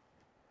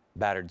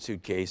battered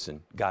suitcase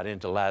and got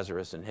into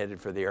Lazarus and headed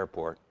for the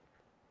airport.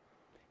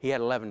 He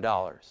had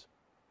 $11.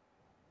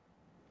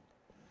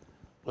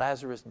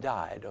 Lazarus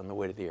died on the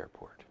way to the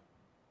airport.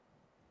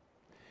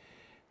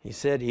 He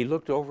said he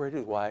looked over at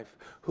his wife,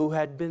 who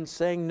had been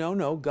saying, no,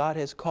 no, God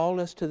has called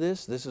us to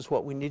this. This is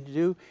what we need to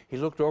do. He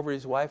looked over at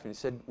his wife and he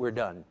said, we're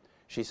done.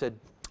 She said,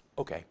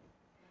 okay.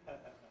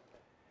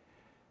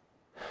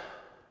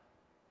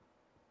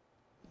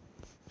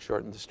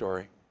 Shorten the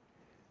story.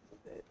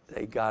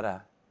 They got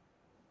a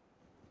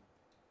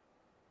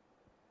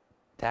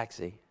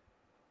taxi.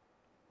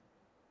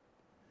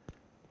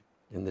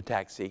 In the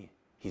taxi,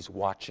 he's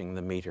watching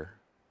the meter.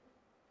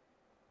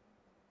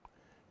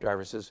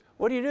 Driver says,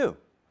 what do you do?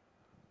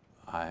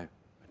 I'm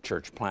a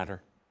church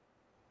planter.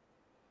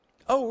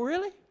 Oh,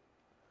 really?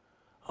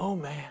 Oh,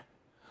 man.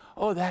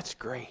 Oh, that's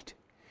great.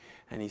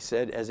 And he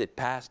said, as it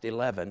passed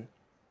 11,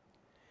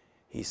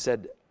 he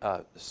said,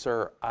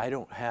 sir, I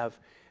don't have,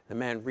 the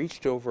man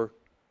reached over,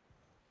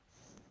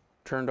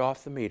 turned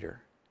off the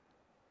meter,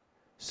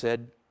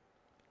 said,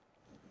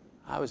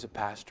 I was a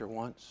pastor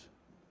once.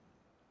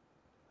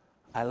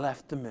 I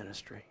left the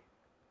ministry.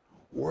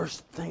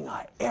 Worst thing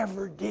I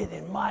ever did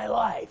in my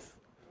life.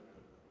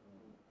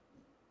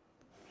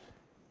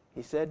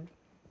 He said,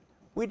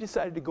 we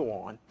decided to go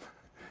on.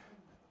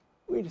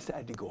 We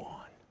decided to go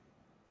on.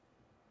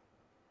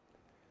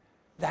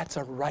 That's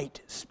a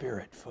right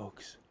spirit,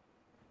 folks.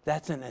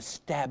 That's an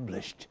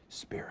established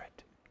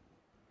spirit.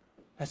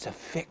 That's a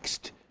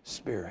fixed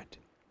spirit,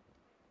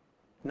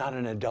 not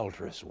an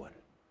adulterous one.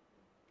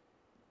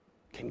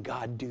 Can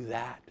God do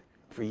that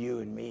for you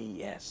and me?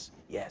 Yes,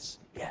 yes,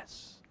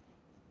 yes.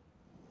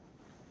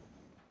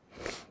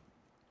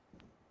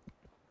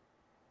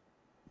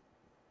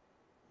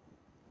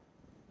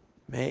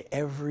 May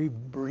every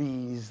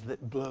breeze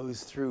that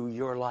blows through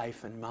your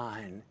life and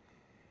mine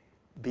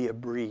be a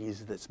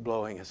breeze that's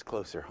blowing us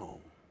closer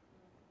home.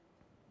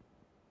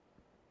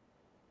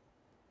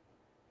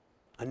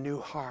 A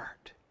new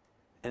heart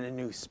and a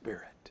new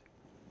spirit.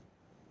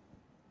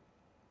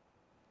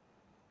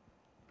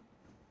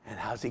 And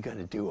how's he going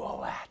to do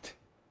all that?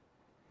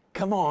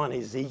 Come on,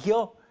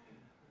 Ezekiel.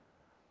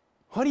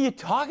 What are you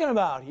talking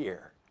about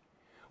here?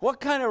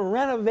 What kind of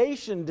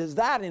renovation does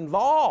that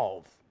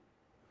involve?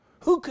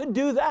 Who could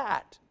do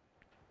that?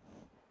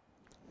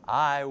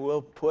 I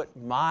will put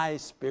my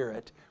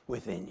spirit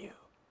within you.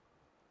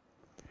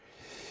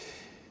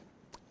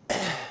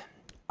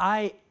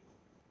 I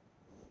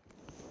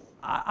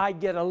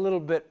get a little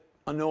bit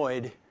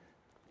annoyed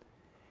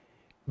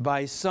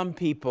by some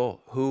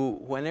people who,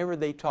 whenever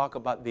they talk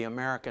about the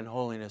American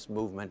holiness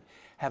movement,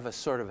 have a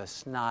sort of a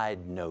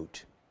snide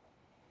note.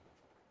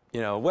 You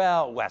know,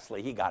 well,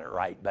 Wesley, he got it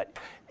right, but,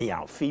 you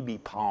know, Phoebe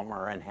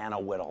Palmer and Hannah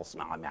Whittle,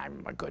 oh,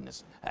 my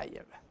goodness.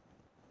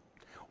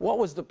 What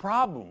was the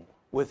problem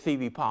with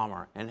Phoebe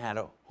Palmer and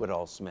Hannah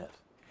Whittle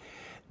Smith?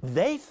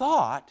 They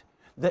thought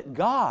that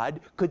God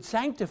could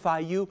sanctify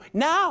you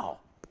now.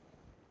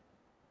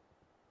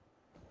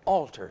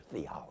 Altar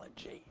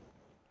theology.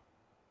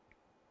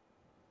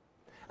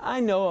 I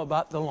know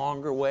about the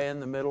longer way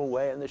and the middle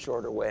way and the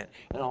shorter way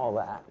and all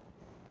that.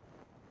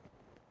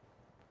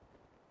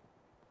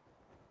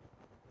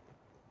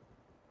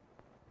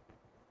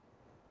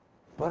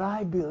 But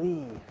I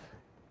believe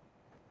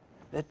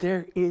that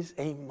there is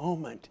a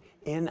moment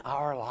in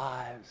our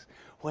lives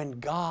when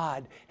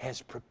God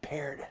has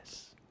prepared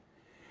us.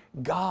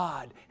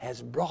 God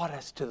has brought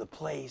us to the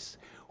place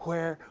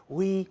where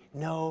we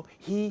know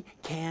He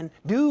can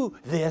do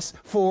this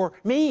for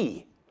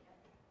me.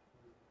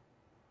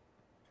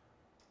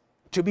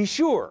 To be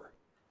sure,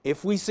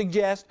 if we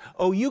suggest,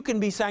 oh, you can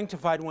be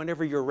sanctified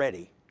whenever you're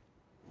ready,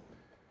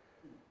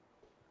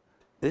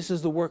 this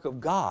is the work of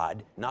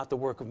God, not the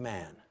work of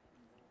man.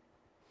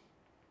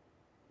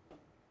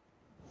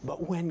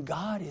 But when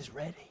God is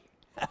ready,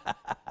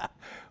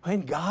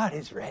 when God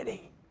is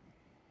ready,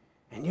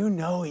 and you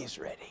know He's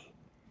ready,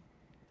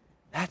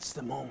 that's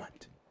the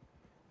moment.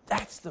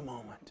 That's the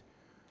moment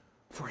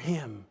for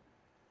Him.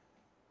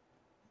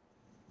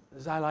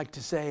 As I like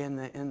to say in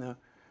the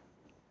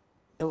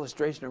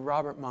illustration of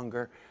Robert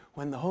Munger,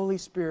 when the Holy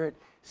Spirit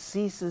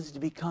ceases to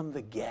become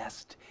the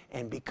guest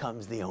and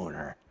becomes the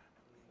owner.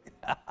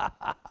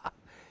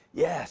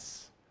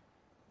 Yes.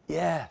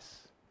 Yes.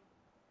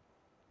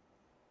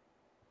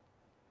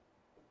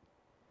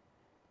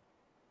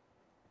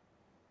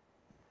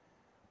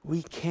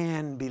 We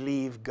can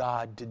believe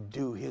God to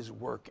do His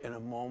work in a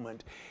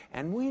moment,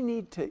 and we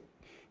need to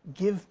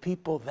give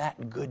people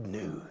that good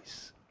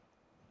news.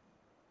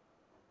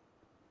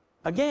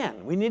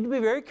 Again, we need to be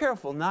very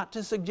careful not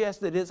to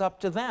suggest that it's up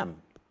to them.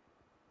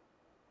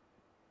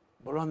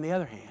 But on the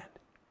other hand,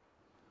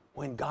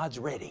 when God's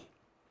ready,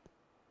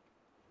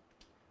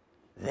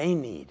 they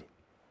need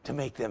to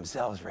make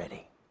themselves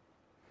ready.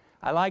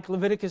 I like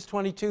Leviticus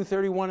 22,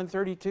 31 and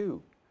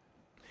 32.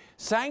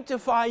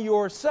 Sanctify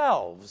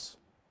yourselves,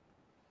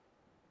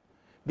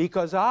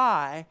 because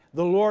I,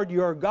 the Lord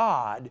your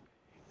God,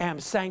 am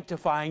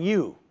sanctifying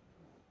you.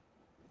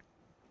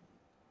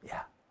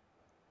 Yeah.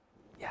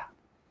 Yeah.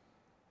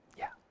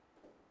 Yeah.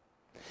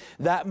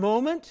 That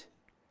moment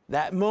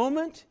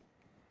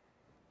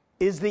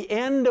is the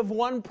end of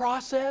one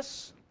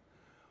process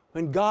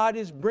when God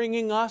is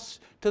bringing us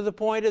to the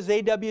point, as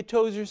A.W.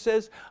 Tozer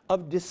says,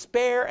 of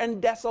despair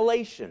and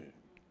desolation.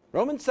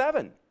 Romans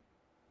 7.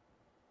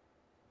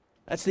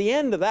 That's the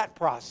end of that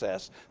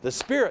process. The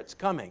Spirit's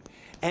coming.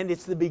 And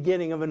it's the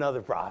beginning of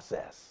another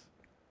process.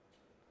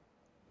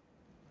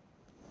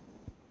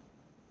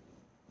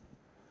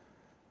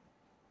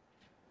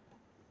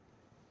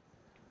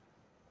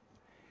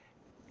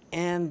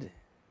 And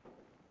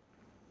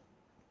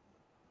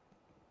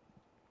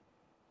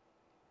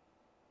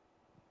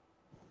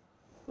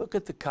look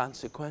at the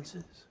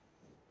consequences.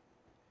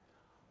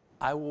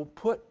 I will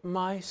put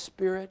my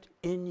Spirit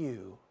in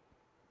you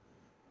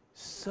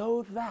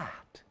so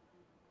that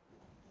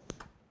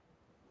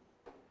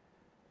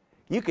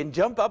you can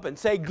jump up and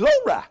say,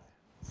 "Glory!"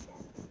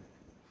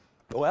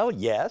 Well,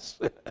 yes.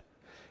 But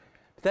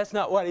that's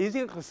not what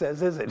Ezekiel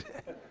says, is it?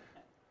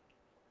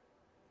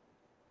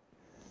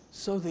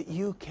 So that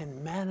you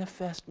can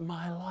manifest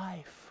my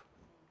life.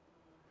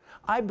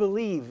 I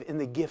believe in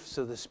the gifts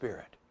of the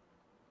Spirit.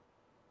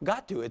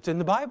 Got to, it's in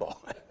the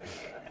Bible.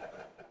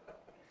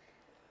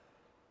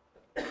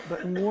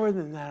 But more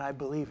than that, I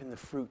believe in the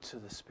fruits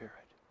of the Spirit.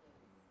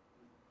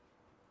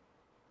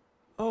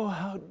 Oh,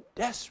 how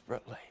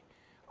desperately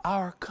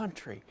our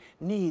country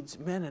needs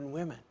men and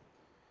women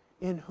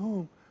in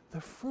whom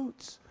the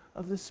fruits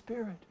of the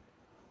Spirit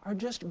are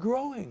just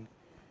growing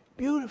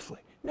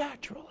beautifully,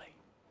 naturally.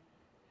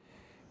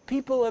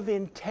 People of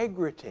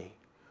integrity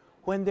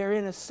when they're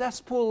in a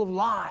cesspool of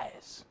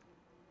lies.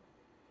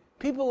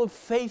 People of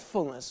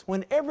faithfulness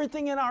when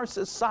everything in our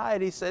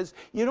society says,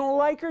 you don't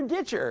like her,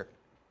 ditch her.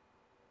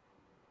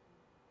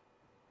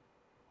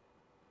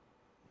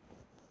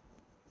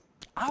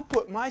 I'll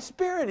put my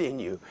Spirit in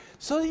you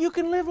so that you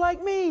can live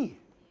like me.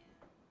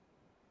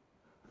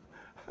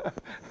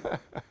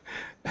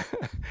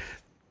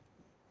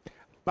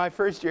 My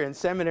first year in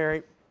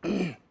seminary,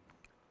 the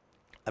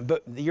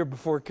year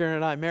before Karen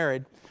and I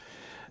married,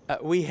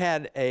 we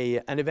had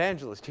an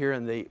evangelist here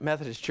in the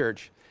Methodist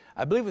Church.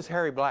 I believe it was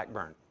Harry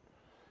Blackburn.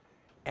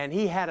 And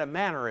he had a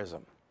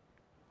mannerism.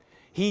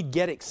 He'd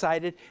get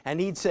excited and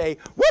he'd say,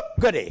 "Whoop,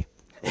 goody."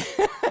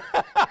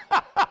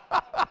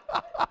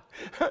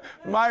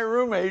 My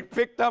roommate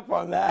picked up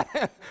on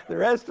that. The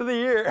rest of the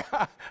year,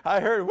 I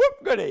heard,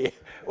 "Whoop, goody."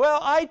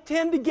 Well, I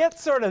tend to get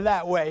sort of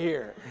that way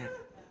here.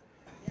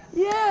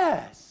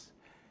 Yes.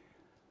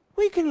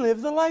 We can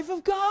live the life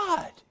of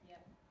God.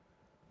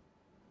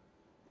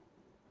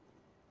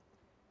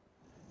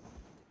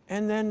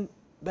 And then,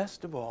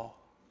 best of all,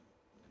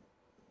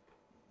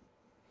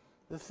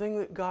 the thing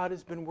that God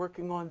has been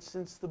working on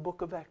since the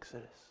book of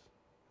Exodus.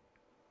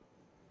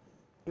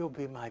 You'll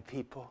be my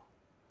people,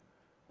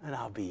 and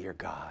I'll be your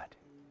God.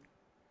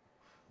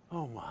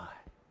 Oh my.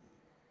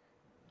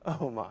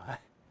 Oh my.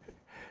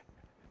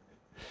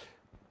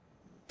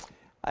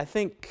 I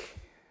think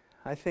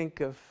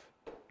of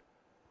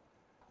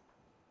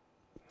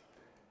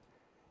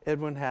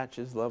Edwin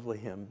Hatch's lovely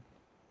hymn,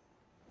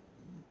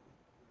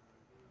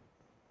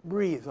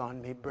 "Breathe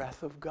on me,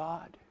 breath of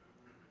God.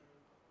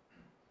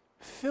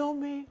 Fill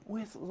me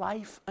with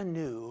life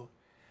anew,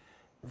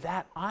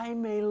 that I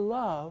may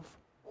love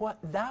what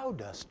thou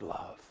dost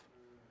love."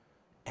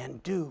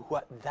 and do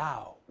what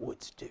thou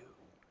wouldst do.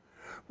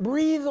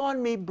 Breathe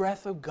on me,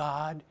 breath of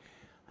God,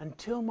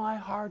 until my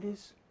heart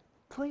is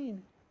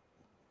clean.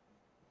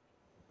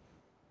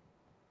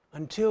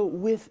 Until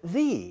with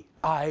thee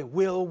I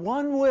will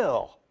one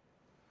will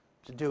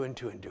to do and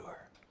to endure.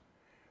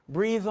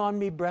 Breathe on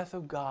me, breath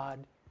of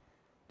God,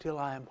 till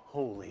I am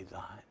wholly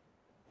thine.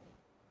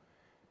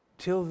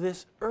 Till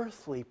this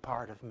earthly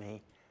part of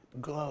me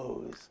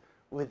glows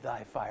with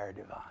thy fire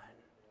divine.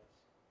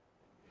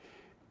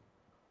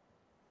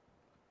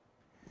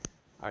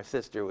 Our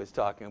sister was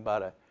talking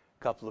about a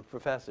couple of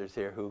professors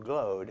here who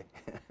glowed.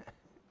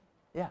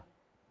 Yeah.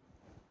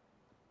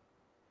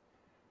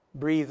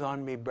 Breathe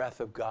on me, breath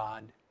of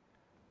God,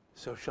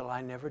 so shall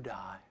I never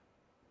die,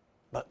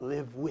 but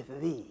live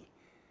with thee.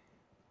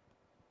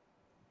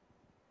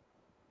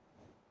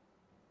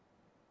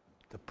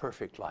 The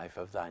perfect life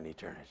of thine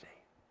eternity.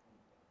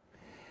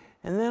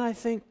 And then I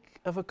think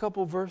of a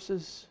couple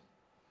verses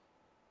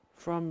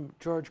from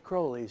George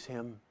Crowley's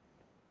hymn.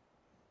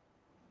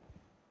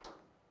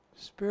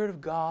 Spirit of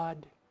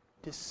God,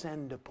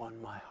 descend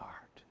upon my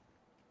heart.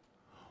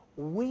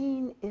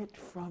 Wean it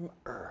from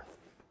earth.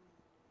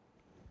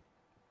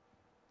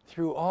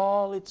 Through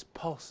all its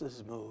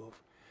pulses move.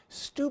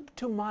 Stoop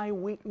to my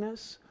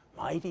weakness,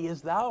 mighty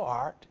as thou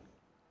art,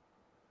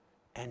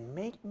 and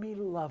make me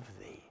love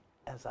thee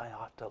as I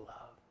ought to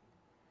love.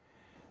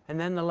 And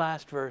then the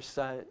last verse,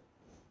 I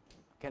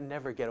can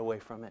never get away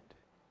from it.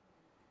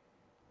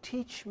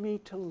 Teach me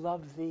to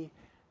love thee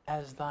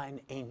as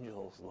thine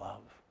angels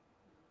love.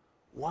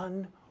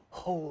 One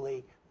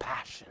holy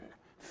passion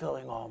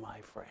filling all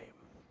my frame.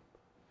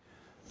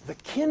 The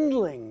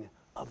kindling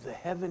of the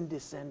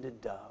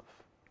heaven-descended dove.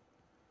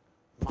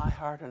 My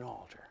heart an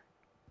altar,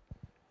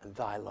 and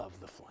thy love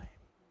the flame.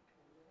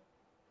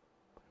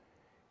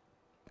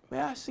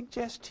 May I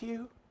suggest to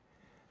you,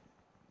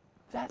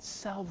 that's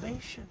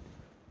salvation.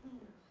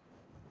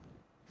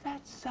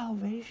 That's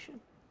salvation.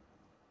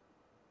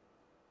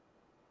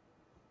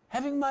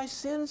 Having my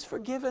sins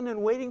forgiven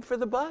and waiting for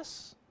the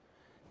bus?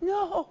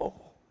 No.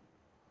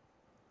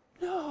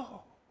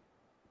 No.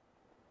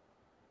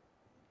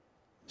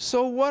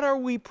 So what are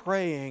we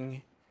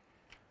praying?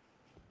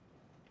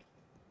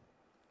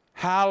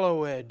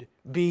 Hallowed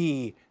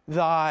be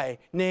thy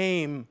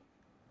name,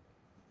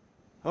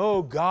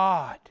 O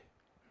God.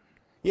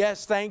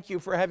 Yes, thank you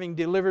for having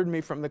delivered me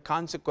from the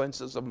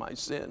consequences of my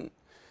sin.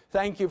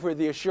 Thank you for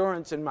the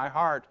assurance in my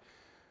heart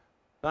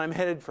that I'm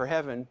headed for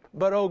heaven.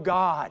 But oh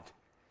God,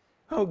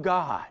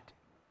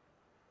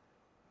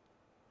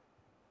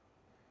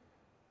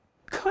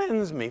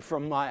 cleanse me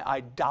from my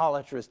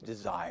idolatrous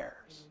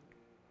desires.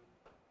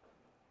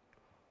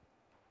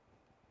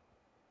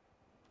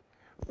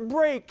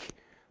 Break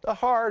the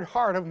hard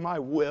heart of my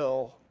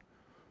will.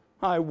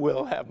 I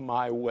will have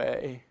my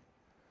way.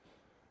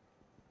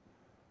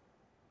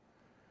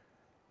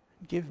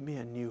 Give me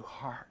a new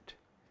heart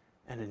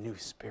and a new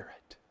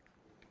spirit,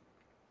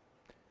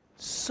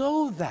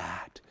 so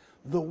that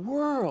the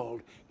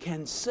world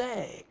can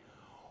say,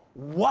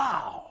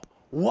 wow,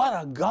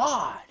 what a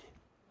God!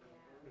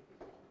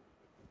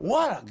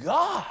 What a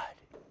God!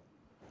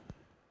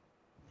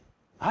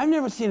 I've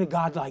never seen a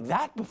God like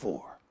that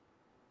before.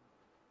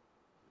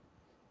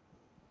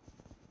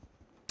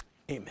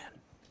 Amen.